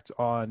impact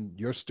on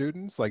your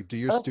students? Like, do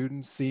your Of,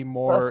 students seem of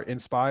more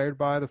inspired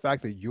by the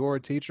fact that you're a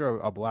teacher,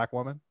 a Black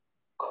woman?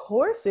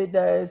 course it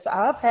does.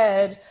 I've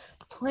had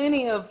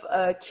plenty of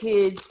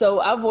kids. So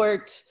I've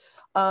worked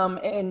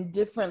in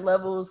different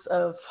levels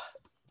of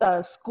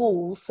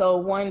school. So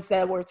ones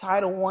that were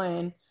Title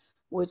One,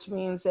 which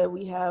means that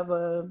we have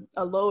a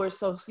lower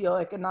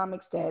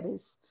socioeconomic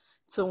status,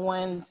 to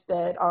ones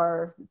that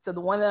are, to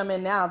the one that I'm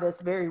in now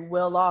that's very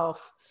well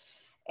off.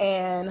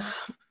 And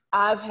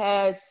I've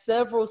had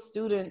several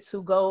students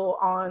who go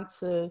on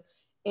to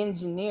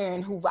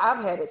engineering, who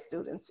I've had as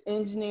students,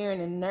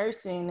 engineering and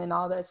nursing and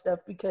all that stuff,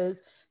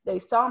 because they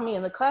saw me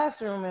in the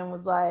classroom and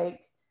was like,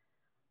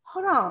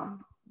 hold on,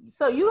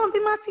 so you gonna be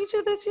my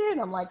teacher this year?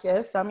 And I'm like,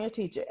 yes, I'm your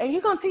teacher. And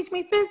you're gonna teach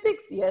me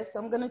physics? Yes,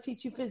 I'm gonna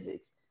teach you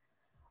physics.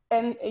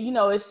 And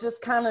it's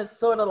just kind of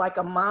sort of like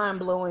a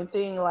mind-blowing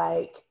thing,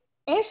 like,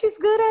 and she's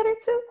good at it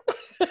too.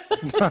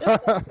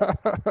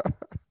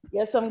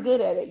 Yes, I'm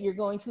good at it. You're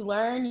going to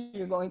learn,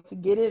 you're going to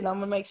get it, and I'm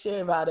gonna make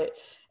sure about it.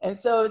 And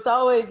so it's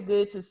always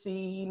good to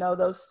see,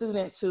 those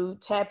students who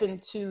tap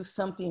into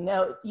something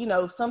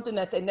else, something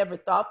that they never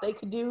thought they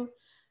could do.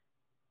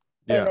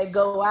 And they Yes.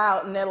 go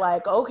out and they're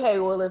like, okay,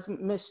 well, if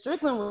Miss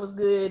Strickland was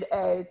good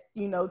at,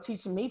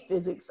 teaching me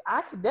physics,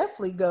 I could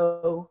definitely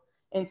go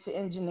into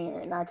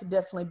engineering. I could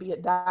definitely be a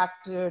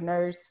doctor,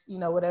 nurse,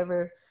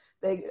 whatever.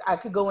 I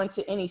could go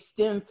into any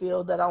STEM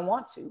field that I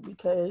want to,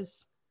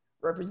 because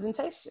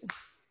representation.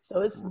 So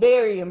it's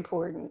very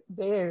important,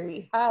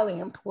 very highly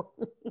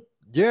important.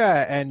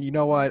 Yeah, and you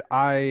know what?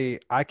 I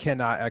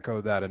cannot echo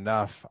that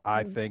enough.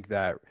 I think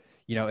that,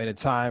 in a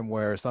time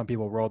where some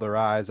people roll their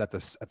eyes at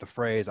the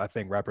phrase, I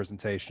think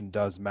representation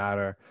does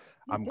matter.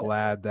 I'm It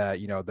glad that,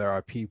 there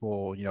are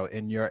people,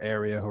 in your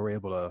area who are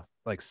able to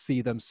like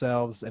see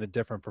themselves in a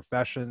different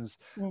professions.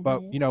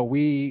 But, does.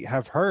 we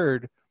have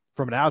heard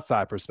from an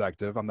outside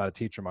perspective, I'm not a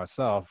teacher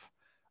myself,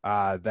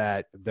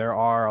 that there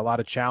are a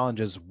lot of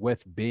challenges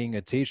with being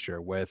a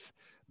teacher, with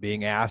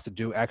being asked to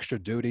do extra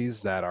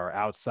duties that are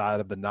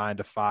outside of the 9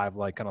 to 5,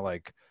 like kind of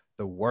like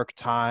the work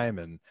time,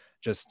 and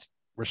just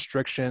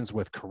restrictions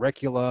with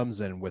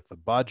curriculums and with the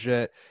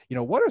budget.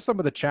 What are some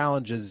of the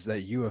challenges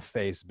that you have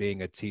faced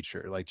being a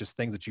teacher? Like just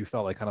things that you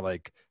felt like kind of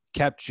like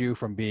kept you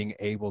from being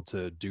able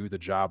to do the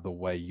job the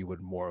way you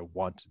would more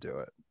want to do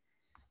it?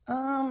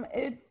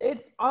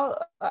 It all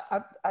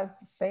I'm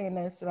saying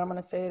this and I'm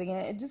gonna say it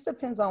again. It just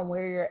depends on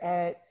where you're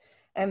at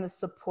and the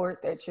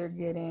support that you're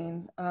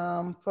getting.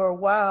 For a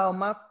while,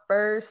 my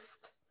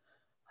first,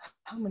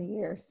 how many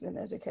years in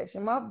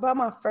education? About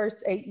my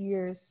first 8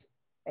 years,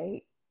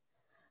 eight?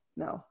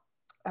 No,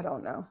 I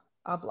don't know.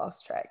 I've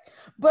lost track.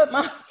 But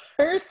my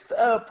first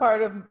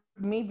part of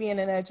me being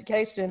in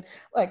education,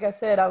 like I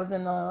said, I was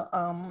in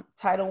the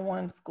Title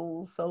One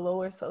schools, so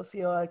lower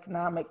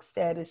socioeconomic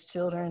status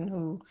children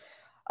who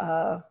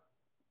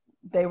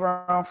they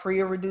were on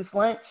free or reduced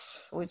lunch,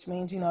 which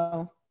means,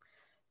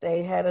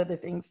 they had other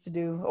things to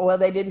do, or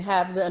they didn't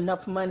have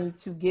enough money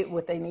to get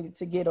what they needed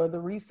to get, or the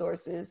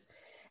resources.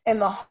 And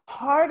the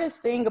hardest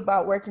thing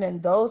about working in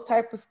those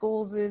type of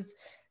schools is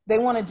they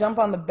want to jump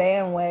on the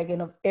bandwagon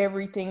of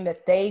everything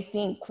that they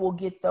think will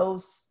get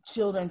those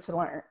children to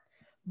learn,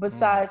 Mm.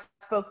 besides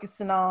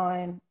focusing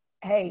on,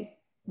 hey,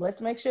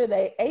 let's make sure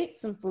they ate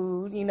some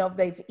food,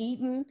 they've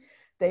eaten,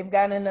 they've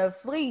gotten enough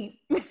sleep,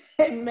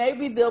 and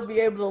maybe they'll be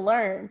able to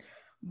learn.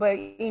 But,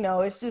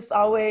 it's just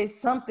always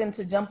something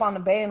to jump on the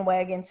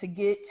bandwagon to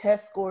get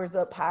test scores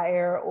up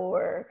higher,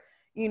 or,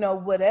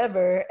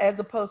 whatever, as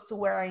opposed to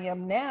where I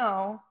am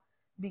now,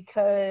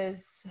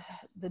 because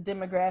the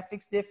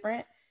demographics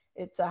different.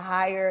 It's a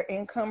higher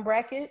income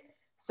bracket.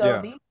 So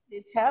Yeah. these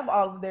kids have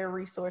all of their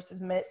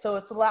resources met. So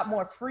it's a lot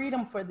more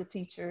freedom for the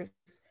teachers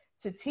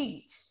to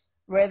teach,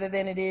 rather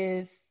than it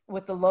is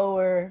with the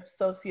lower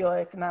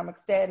socioeconomic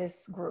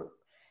status group.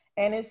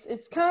 And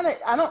it's kind of,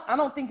 I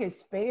don't think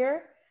it's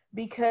fair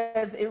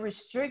because it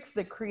restricts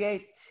the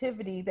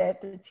creativity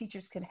that the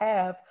teachers can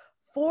have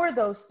for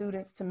those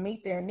students to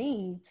meet their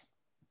needs.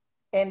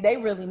 And they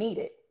really need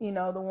it. You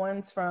know, the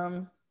ones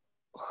from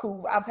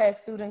who I've had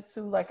students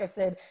who, like I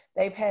said,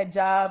 they've had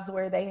jobs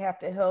where they have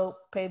to help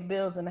pay the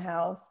bills in the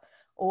house,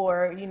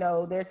 or, you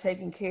know, they're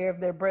taking care of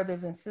their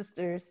brothers and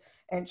sisters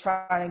and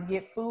trying to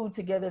get food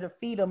together to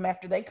feed them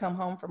after they come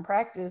home from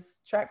practice,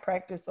 track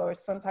practice, or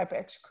some type of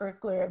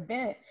extracurricular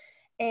event.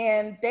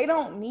 And they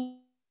don't need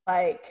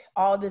like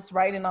all this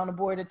writing on the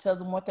board that tells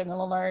them what they're going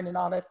to learn and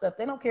all that stuff.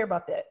 They don't care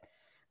about that.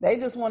 They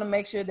just want to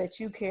make sure that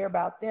you care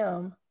about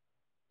them,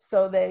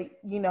 so they,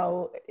 you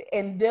know,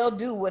 and they'll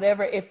do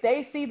whatever. If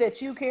they see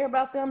that you care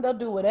about them, they'll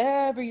do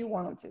whatever you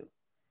want them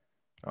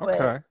to. Okay.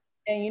 But,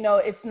 and you know,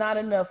 it's not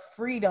enough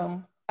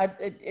freedom,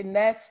 and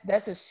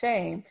that's a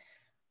shame.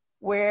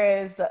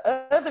 Whereas the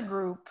other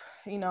group,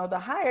 you know, the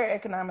higher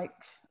economic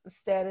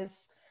status,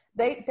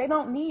 they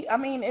don't need, I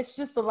mean, it's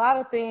just a lot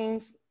of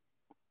things.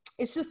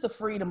 It's just the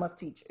freedom of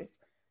teachers.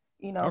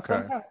 You know, Okay.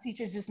 sometimes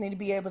teachers just need to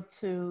be able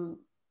to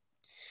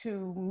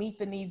meet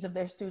the needs of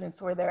their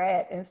students where they're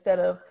at, instead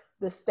of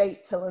the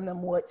state telling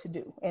them what to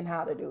do and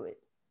how to do it.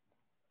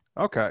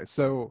 Okay.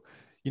 So,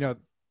 you know,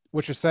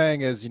 what you're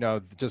saying is, you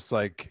know, just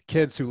like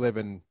kids who live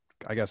in,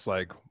 I guess,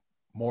 like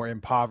more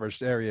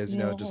impoverished areas, you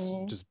know,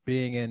 just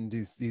being in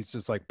these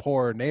just like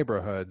poor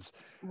neighborhoods,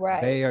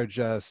 Right. they are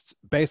just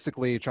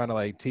basically trying to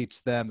like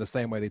teach them the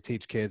same way they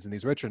teach kids in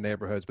these richer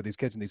neighborhoods, but these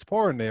kids in these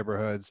poorer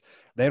neighborhoods,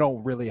 they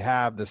don't really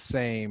have the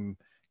same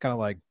kind of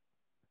like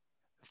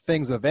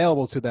things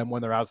available to them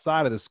when they're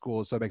outside of the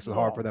school, so it makes it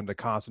hard Yeah. for them to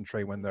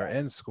concentrate when they're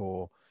in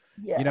school.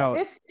 Yeah. You know,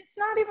 It's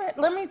not even,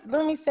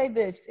 let me say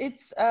this.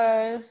 It's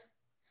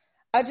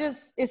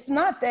it's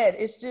not that.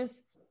 It's just,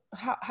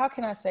 how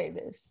can I say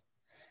this?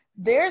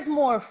 There's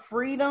more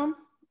freedom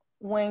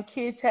when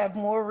kids have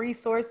more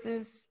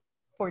resources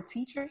for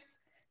teachers.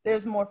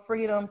 There's more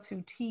freedom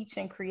to teach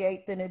and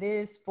create than it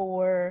is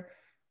for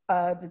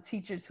the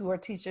teachers who are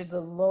teachers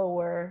the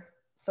lower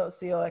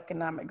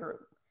socioeconomic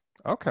group.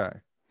 okay.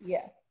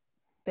 Yeah.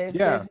 There's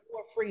Yeah.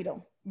 more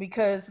freedom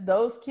because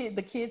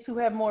the kids who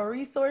have more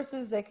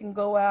resources, they can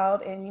go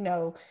out and, you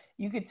know,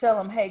 you could tell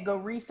them, hey, go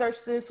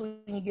research this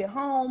when you get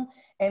home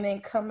and then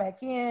come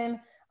back in.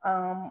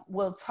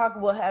 We'll talk,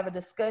 we'll have a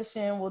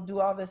discussion, we'll do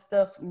all this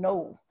stuff.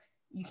 No,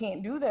 you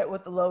can't do that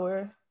with the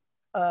lower,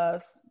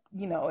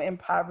 you know,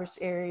 impoverished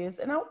areas.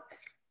 And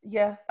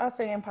I'll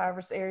say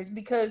impoverished areas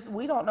because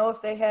we don't know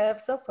if they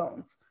have cell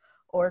phones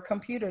or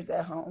computers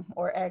at home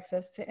or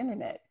access to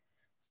internet.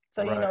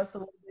 So, you Right. know, it's a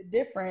little bit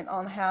different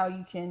on how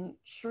you can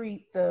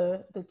treat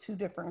the two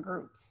different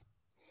groups.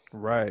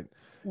 Right.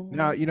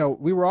 Now, Mm-hmm. you know,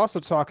 we were also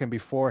talking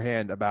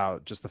beforehand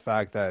about just the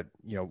fact that,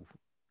 you know,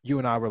 you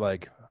and I were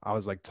like, I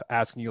was like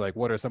asking you, like,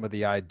 what are some of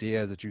the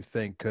ideas that you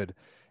think could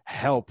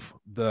help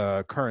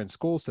the current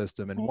school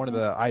system? And one of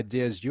Mm-hmm. the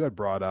ideas you had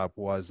brought up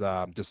was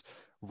just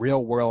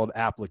real world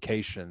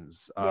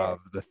applications Yes. of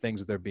the things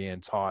that they're being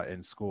taught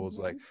in schools.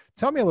 Mm-hmm. Like,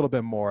 tell me a little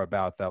bit more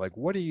about that. Like,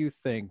 what do you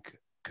think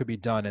could be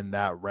done in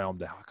that realm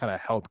to kind of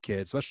help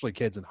kids, especially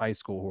kids in high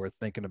school who are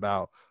thinking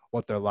about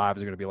what their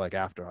lives are going to be like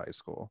after high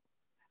school?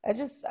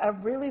 I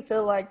really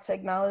feel like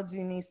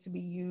technology needs to be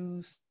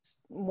used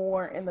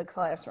more in the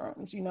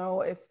classrooms. You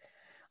know, if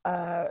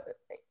uh,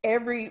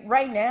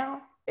 right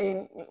now,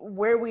 and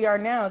where we are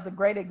now is a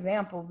great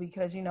example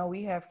because, you know,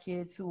 we have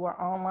kids who are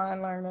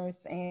online learners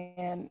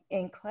and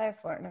in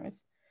class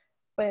learners.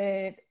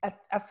 But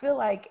I feel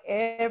like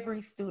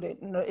every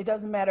student, you know, it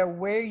doesn't matter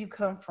where you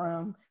come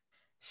from,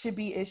 should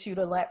be issued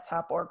a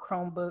laptop or a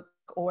Chromebook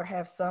or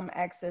have some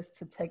access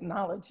to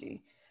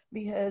technology.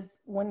 Because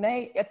when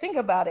they think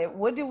about it,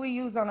 what do we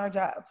use on our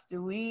jobs?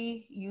 Do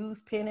we use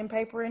pen and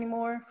paper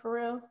anymore for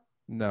real?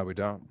 No, we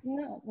don't.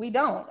 No, we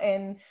don't.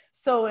 And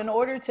so, in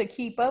order to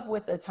keep up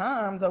with the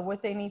times or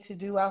what they need to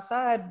do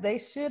outside, they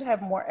should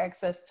have more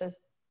access to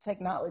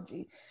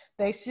technology.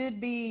 They should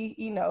be,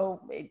 you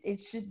know, it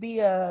should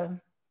be uh,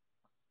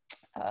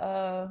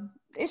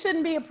 it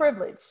shouldn't be a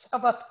privilege. How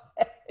about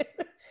that?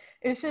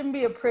 It shouldn't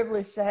be a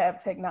privilege to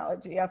have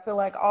technology. I feel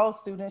like all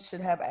students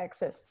should have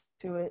access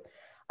to it.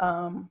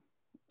 Um,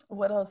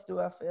 what else do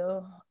I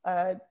feel?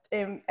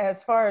 And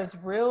as far as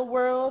real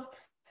world,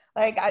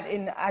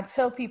 I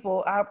tell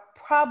people I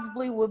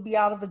probably would be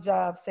out of a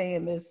job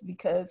saying this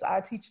because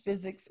I teach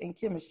physics and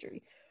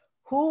chemistry.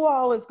 Who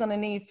all is going to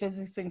need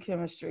physics and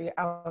chemistry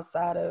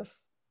outside of,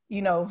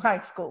 you know, high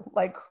school?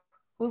 Like,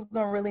 who's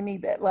going to really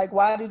need that? Like,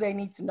 why do they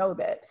need to know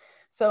that?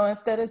 So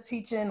instead of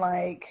teaching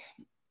like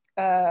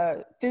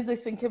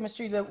physics and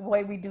chemistry the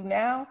way we do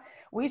now,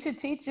 we should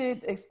teach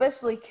it,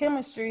 especially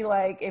chemistry.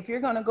 Like, if you're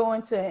going to go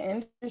into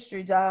an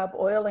industry job,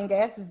 oil and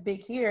gas is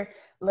big here.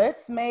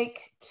 Let's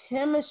make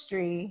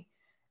chemistry,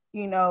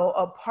 you know,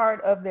 a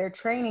part of their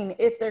training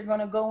if they're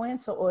going to go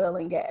into oil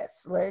and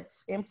gas.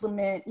 Let's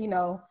implement, you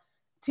know,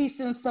 teach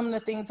them some of the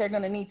things they're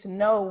going to need to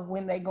know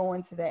when they go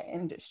into that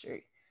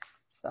industry.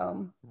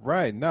 So,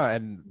 Right. No,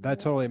 and that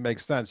totally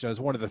makes sense. You know, it's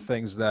one of the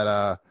things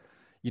that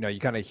you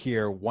kind of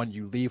hear when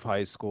you leave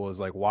high school is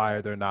like, why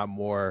are there not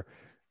more,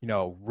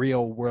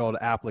 real world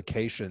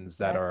applications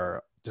that Exactly.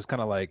 are just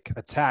kind of like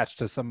attached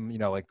to some,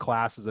 like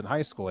classes in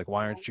high school? Like,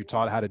 why aren't you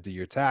taught how to do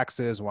your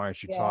taxes? Why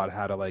aren't you Yeah. taught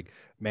how to like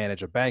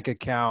manage a bank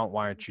account?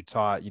 Why aren't you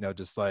taught,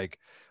 just like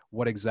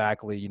what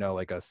exactly,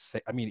 like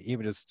I mean,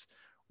 even just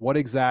what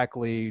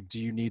exactly do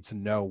you need to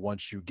know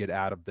once you get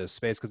out of this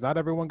space? Because not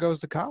everyone goes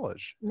to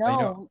college.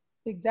 No,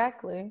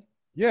 exactly.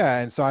 Yeah,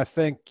 and so I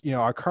think,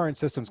 our current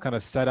system's kind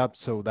of set up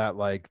so that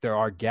like there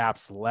are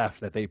gaps left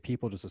that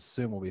people just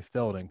assume will be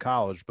filled in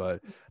college, but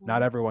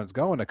not Mhm. everyone's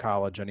going to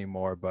college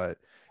anymore. But,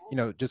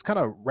 just kind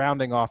of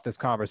rounding off this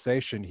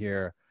conversation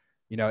here,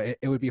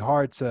 it would be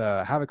hard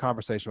to have a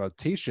conversation about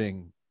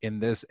teaching in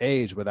this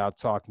age without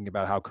talking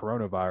about how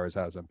coronavirus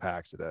has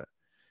impacted it.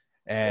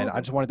 And I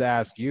Ooh. just wanted to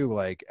ask you,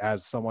 like,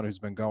 as someone who's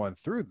been going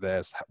through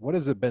this, what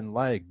has it been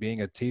like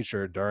being a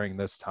teacher during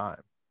this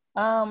time?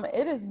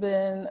 It has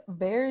been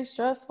very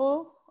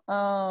stressful.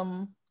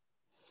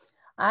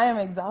 I am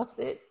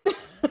exhausted,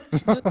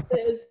 just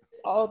as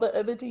all the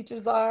other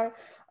teachers are.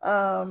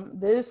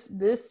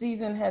 This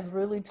season has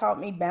really taught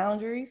me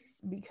boundaries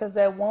because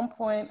at one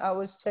point I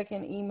was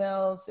checking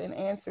emails and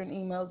answering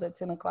emails at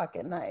 10 o'clock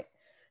at night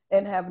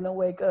and having to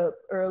wake up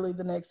early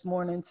the next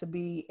morning to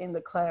be in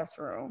the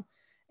classroom.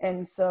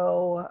 And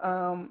so,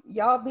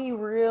 y'all be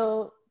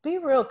real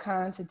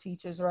kind to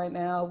teachers right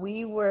now.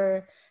 We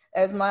were,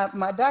 as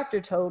my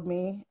doctor told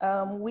me,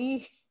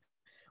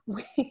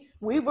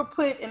 we were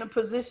put in a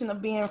position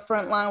of being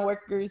frontline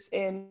workers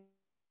and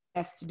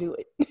asked to do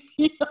it.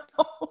 you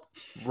know?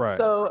 Right.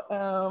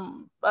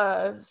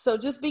 So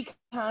just be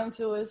kind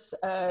to us.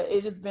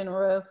 It has been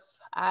rough.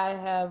 I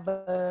have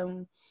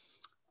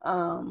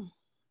um,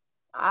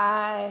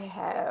 I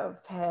have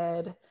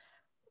had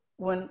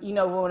when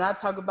I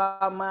talk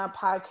about my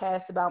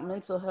podcast about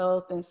mental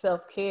health and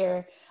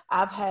self-care,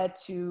 I've had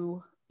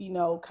to,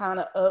 kind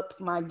of up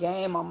my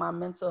game on my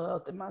mental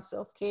health and my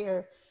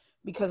self-care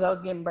because I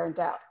was getting burnt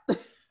out.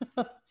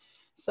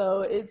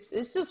 So it's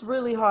just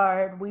really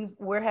hard.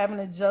 We're having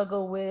to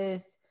juggle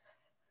with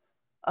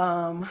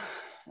um,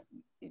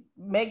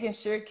 making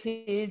sure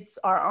kids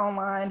are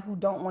online who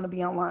don't want to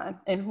be online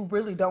and who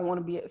really don't want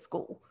to be at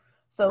school.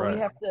 So we Right.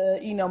 have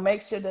to,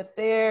 make sure that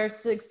they're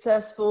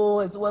successful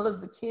as well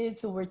as the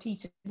kids who we're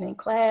teaching in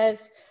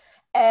class,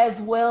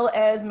 as well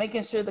as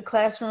making sure the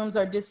classrooms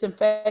are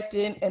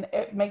disinfected and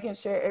making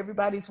sure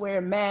everybody's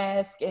wearing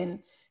masks and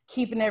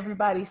keeping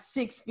everybody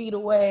 6 feet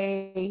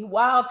away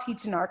while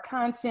teaching our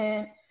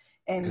content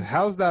and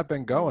How's that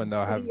been going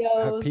though? Have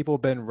videos. people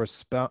been were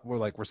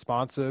like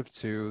responsive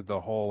to the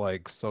whole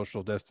like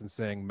social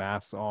distancing,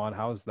 masks on?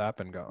 How's that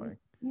been going?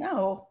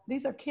 No,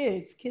 these are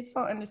kids. Kids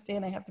don't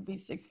understand they have to be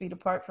 6 feet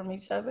apart from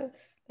each other.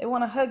 They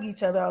want to hug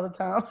each other all the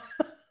time.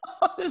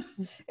 it's,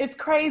 it's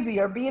crazy,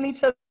 or be in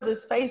each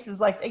other's faces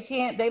like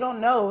they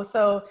don't know.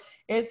 So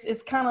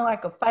it's kind of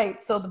like a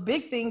fight. So the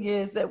big thing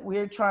is that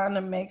we're trying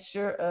to make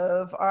sure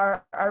of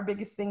our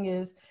biggest thing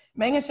is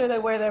making sure they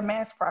wear their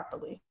mask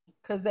properly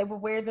because they will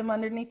wear them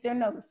underneath their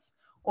nose,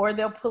 or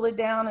they'll pull it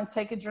down and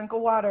take a drink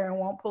of water and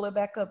won't pull it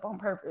back up on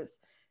purpose.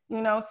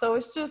 So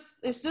it's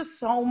just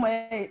so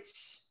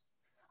much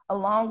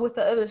along with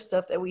the other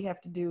stuff that we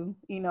have to do,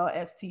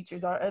 as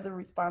teachers, our other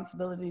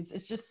responsibilities.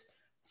 It's just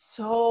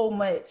so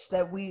much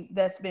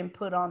that's been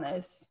put on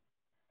us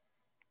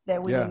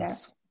that we didn't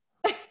ask.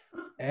 Yes.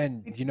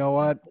 And you know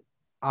what?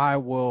 I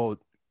will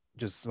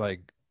just like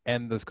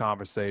end this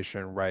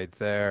conversation right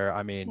there.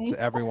 I mean, to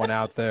everyone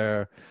out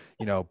there,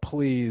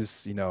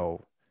 please,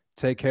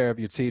 take care of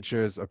your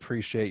teachers,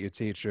 appreciate your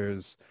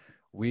teachers.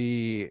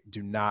 We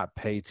do not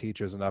pay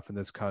teachers enough in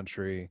this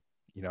country.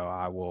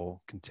 I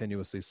will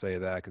continuously say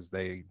that because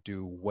they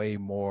do way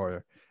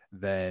more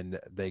than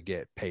they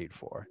get paid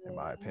for, in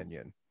my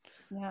opinion.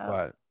 Yeah.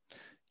 But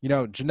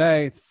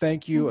Janae,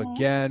 thank you Mhm.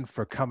 again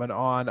for coming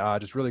on.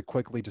 Just really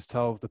quickly, just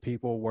tell the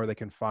people where they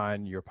can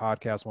find your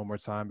podcast one more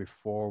time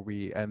before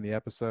we end the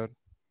episode.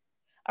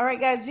 All right,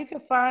 guys, you can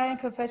find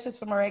Confessions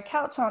from a Red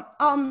Couch on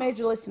all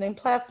major listening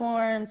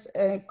platforms,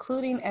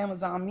 including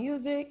Amazon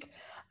Music.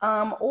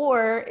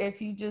 Or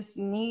if you just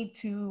need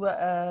to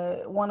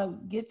want to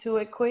get to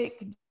it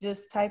quick,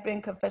 just type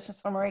in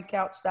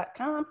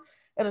confessionsfromaredcouch.com.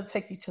 It'll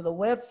take you to the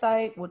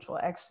website, which will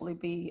actually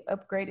be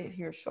upgraded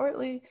here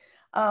shortly.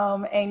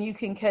 And you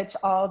can catch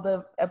all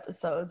the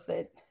episodes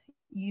that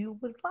you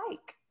would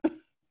like.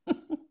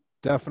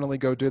 Definitely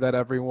go do that,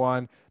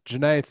 everyone.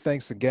 Janae,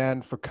 thanks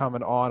again for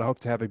coming on. I hope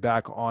to have you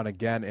back on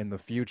again in the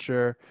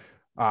future.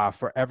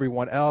 For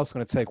everyone else, I'm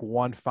going to take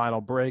one final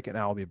break and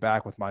I'll be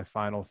back with my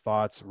final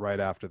thoughts right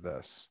after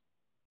this.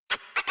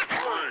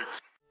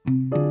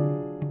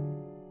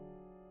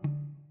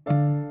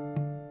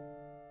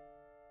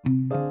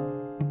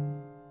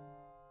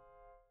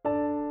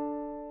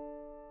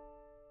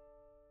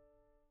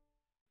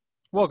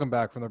 Welcome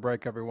back from the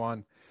break,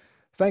 everyone.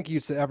 Thank you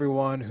to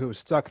everyone who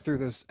stuck through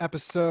this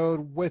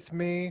episode with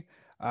me.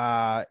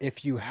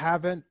 If you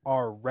haven't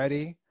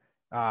already,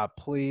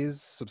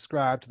 please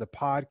subscribe to the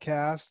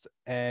podcast.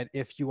 And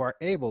if you are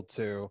able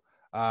to,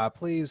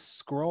 please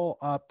scroll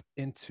up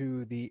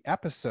into the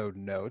episode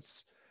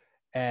notes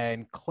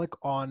and click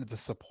on the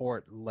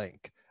support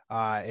link.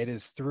 It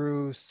is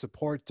through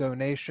support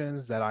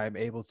donations that I am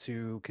able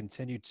to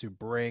continue to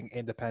bring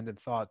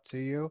independent thought to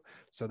you.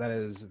 So that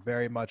is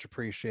very much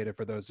appreciated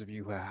for those of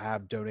you who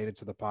have donated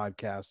to the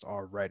podcast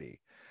already.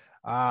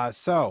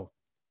 So,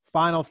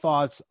 final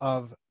thoughts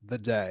of the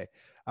day.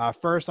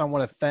 First, I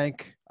want to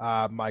thank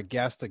my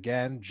guest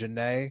again,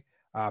 Janae,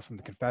 from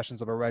the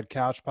Confessions of a Red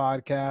Couch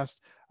podcast.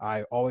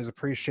 I always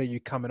appreciate you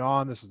coming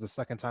on. This is the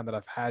second time that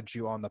I've had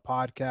you on the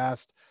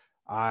podcast.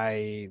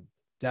 I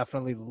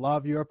definitely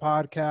love your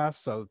podcast,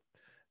 so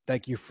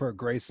thank you for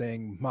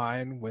gracing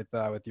mine with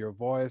your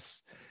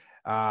voice,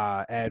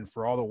 and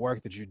for all the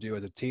work that you do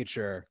as a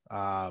teacher.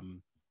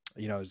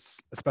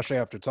 Especially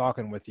after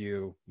talking with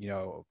you,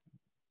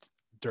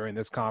 during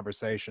this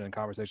conversation and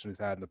conversations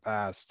we've had in the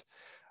past,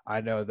 I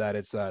know that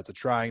it's a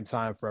trying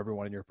time for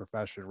everyone in your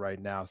profession right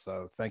now.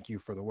 So thank you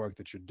for the work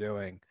that you're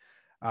doing.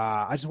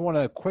 I just want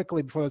to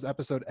quickly, before this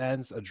episode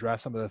ends,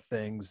 address some of the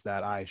things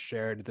that I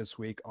shared this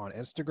week on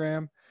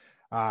Instagram.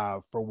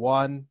 For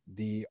one,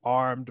 the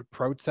armed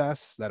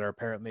protests that are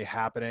apparently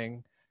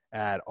happening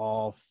at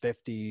all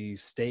 50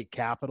 state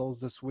capitals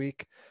this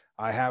week.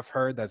 I have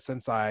heard that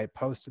since I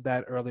posted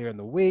that earlier in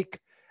the week,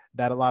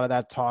 that a lot of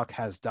that talk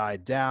has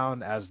died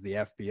down, as the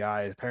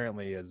FBI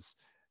apparently is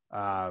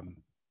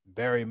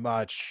very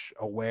much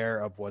aware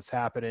of what's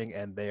happening,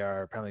 and they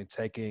are apparently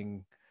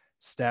taking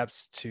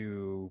steps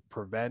to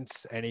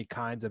prevent any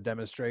kinds of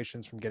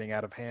demonstrations from getting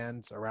out of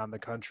hand around the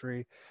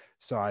country.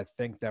 So I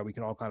think that we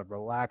can all kind of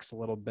relax a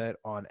little bit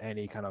on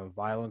any kind of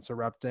violence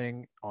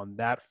erupting on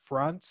that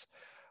front.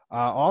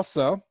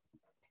 Also,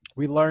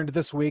 we learned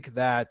this week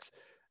that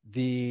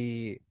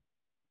the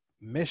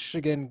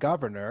Michigan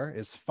governor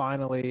is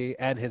finally,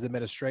 and his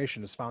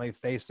administration is finally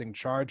facing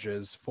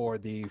charges for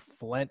the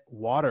Flint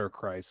water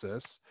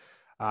crisis,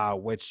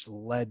 which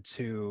led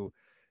to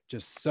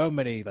just so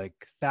many, like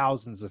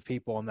thousands of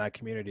people in that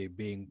community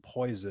being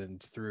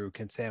poisoned through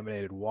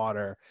contaminated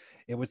water.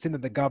 It would seem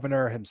that the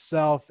governor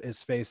himself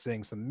is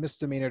facing some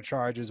misdemeanor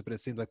charges, but it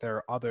seems like there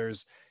are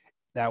others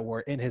that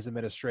were in his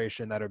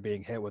administration that are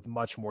being hit with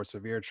much more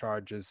severe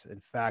charges. In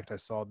fact, I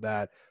saw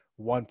that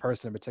one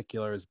person in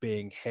particular is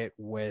being hit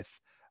with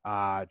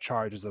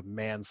charges of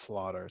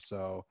manslaughter.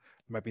 So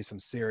there might be some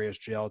serious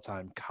jail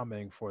time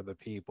coming for the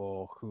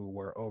people who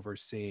were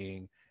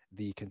overseeing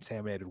the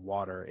contaminated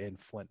water in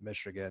Flint,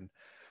 Michigan.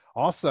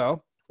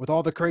 Also, with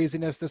all the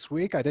craziness this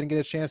week, I didn't get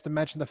a chance to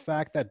mention the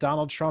fact that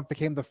Donald Trump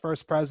became the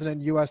first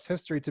president in U.S.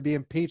 history to be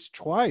impeached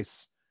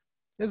twice.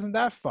 Isn't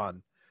that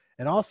fun?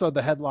 And also,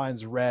 the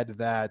headlines read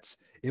that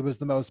it was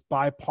the most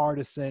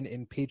bipartisan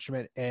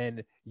impeachment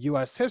in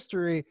U.S.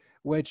 history,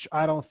 which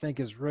I don't think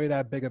is really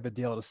that big of a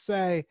deal to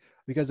say,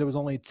 because there was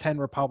only 10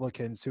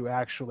 Republicans who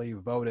actually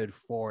voted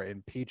for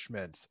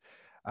impeachment.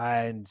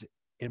 And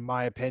in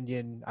my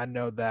opinion, I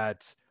know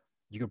that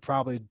you could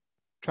probably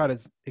try to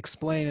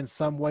explain in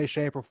some way,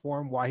 shape, or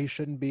form why he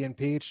shouldn't be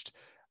impeached.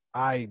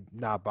 I'm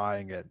not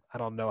buying it. I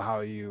don't know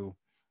how you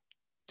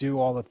do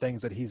all the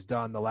things that he's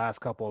done the last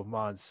couple of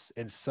months,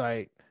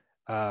 incite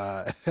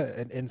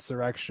an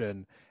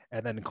insurrection,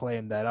 and then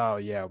claim that, oh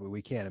yeah,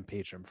 we can't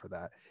impeach him for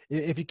that.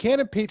 If you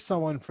can't impeach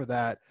someone for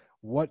that,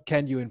 what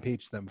can you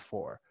impeach them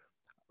for?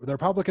 The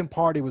Republican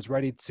Party was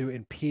ready to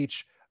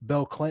impeach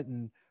Bill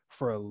Clinton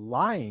for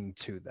lying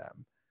to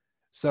them.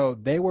 So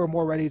they were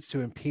more ready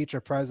to impeach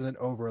a president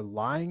over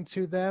lying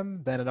to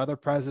them than another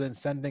president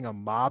sending a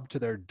mob to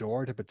their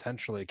door to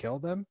potentially kill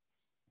them.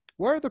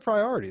 Where are the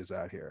priorities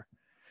out here?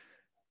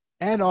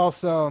 And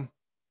also,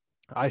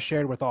 I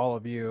shared with all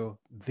of you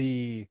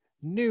the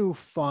new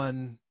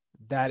fun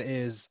that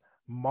is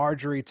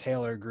Marjorie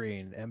Taylor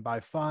Greene. And by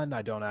fun,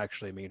 I don't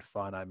actually mean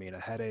fun, I mean a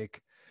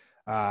headache.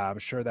 I'm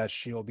sure that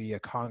she'll be a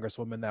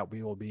congresswoman that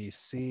we will be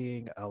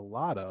seeing a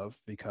lot of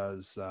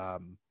because,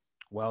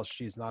 well,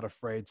 she's not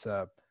afraid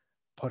to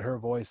put her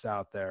voice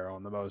out there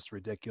on the most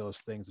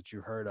ridiculous things that you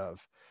heard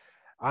of.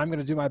 I'm going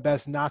to do my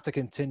best not to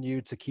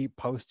continue to keep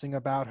posting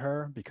about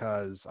her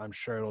because I'm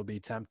sure it'll be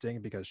tempting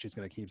because she's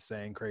going to keep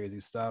saying crazy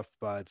stuff,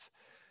 but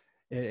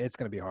it's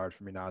going to be hard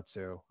for me not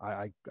to.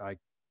 I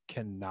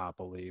cannot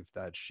believe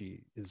that she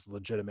is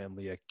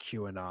legitimately a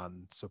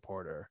QAnon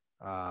supporter.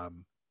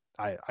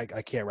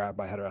 I can't wrap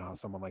my head around how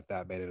someone like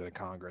that made it in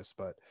Congress.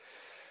 But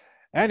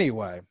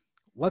anyway,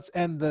 let's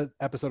end the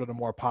episode on a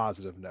more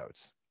positive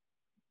note.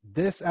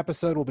 This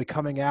episode will be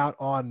coming out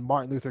on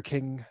Martin Luther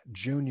King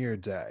Jr.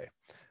 Day,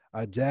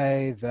 a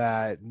day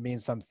that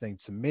means something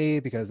to me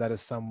because that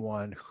is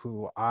someone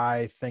who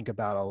I think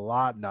about a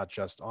lot, not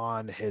just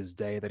on his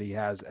day that he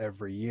has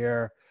every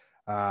year.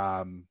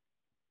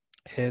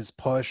 His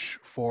push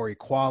for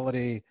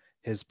equality,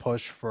 his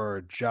push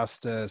for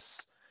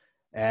justice,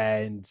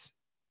 and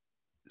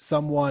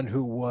someone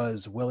who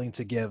was willing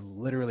to give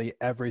literally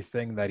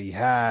everything that he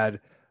had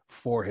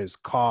for his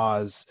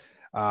cause.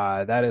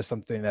 That is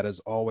something that has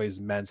always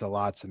meant a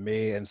lot to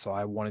me. And so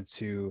I wanted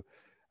to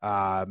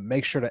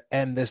make sure to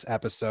end this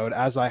episode,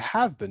 as I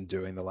have been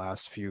doing the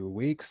last few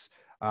weeks,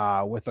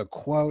 with a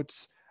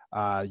quote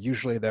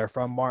Usually they're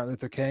from Martin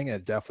Luther King,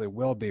 and it definitely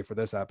will be for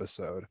this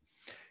episode.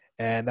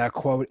 And that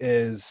quote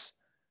is,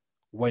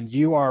 "When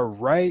you are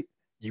right,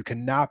 you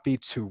cannot be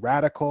too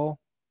radical.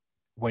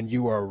 When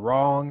you are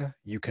wrong,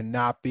 you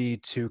cannot be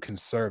too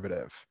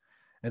conservative."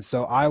 And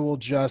so I will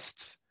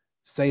just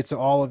say to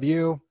all of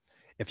you,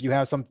 if you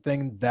have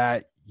something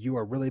that you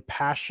are really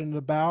passionate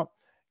about,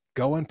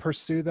 go and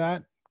pursue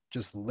that.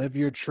 Just live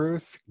your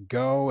truth.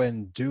 Go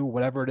and do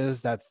whatever it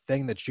is, that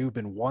thing that you've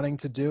been wanting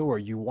to do, or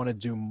you want to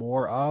do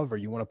more of, or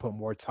you want to put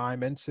more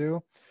time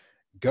into.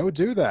 Go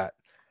do that.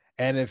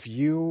 And if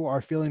you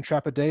are feeling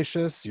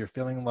trepidatious, you're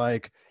feeling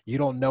like you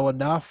don't know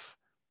enough,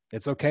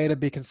 it's okay to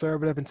be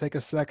conservative and take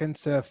a second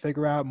to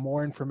figure out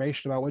more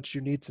information about what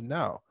you need to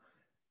know.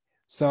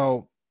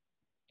 So,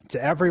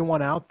 to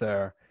everyone out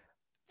there,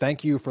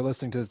 thank you for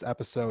listening to this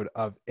episode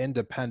of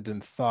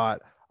Independent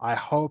Thought. I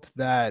hope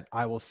that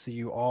I will see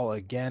you all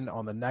again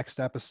on the next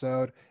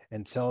episode.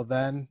 Until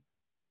then,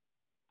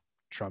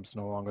 Trump's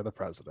no longer the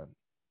president.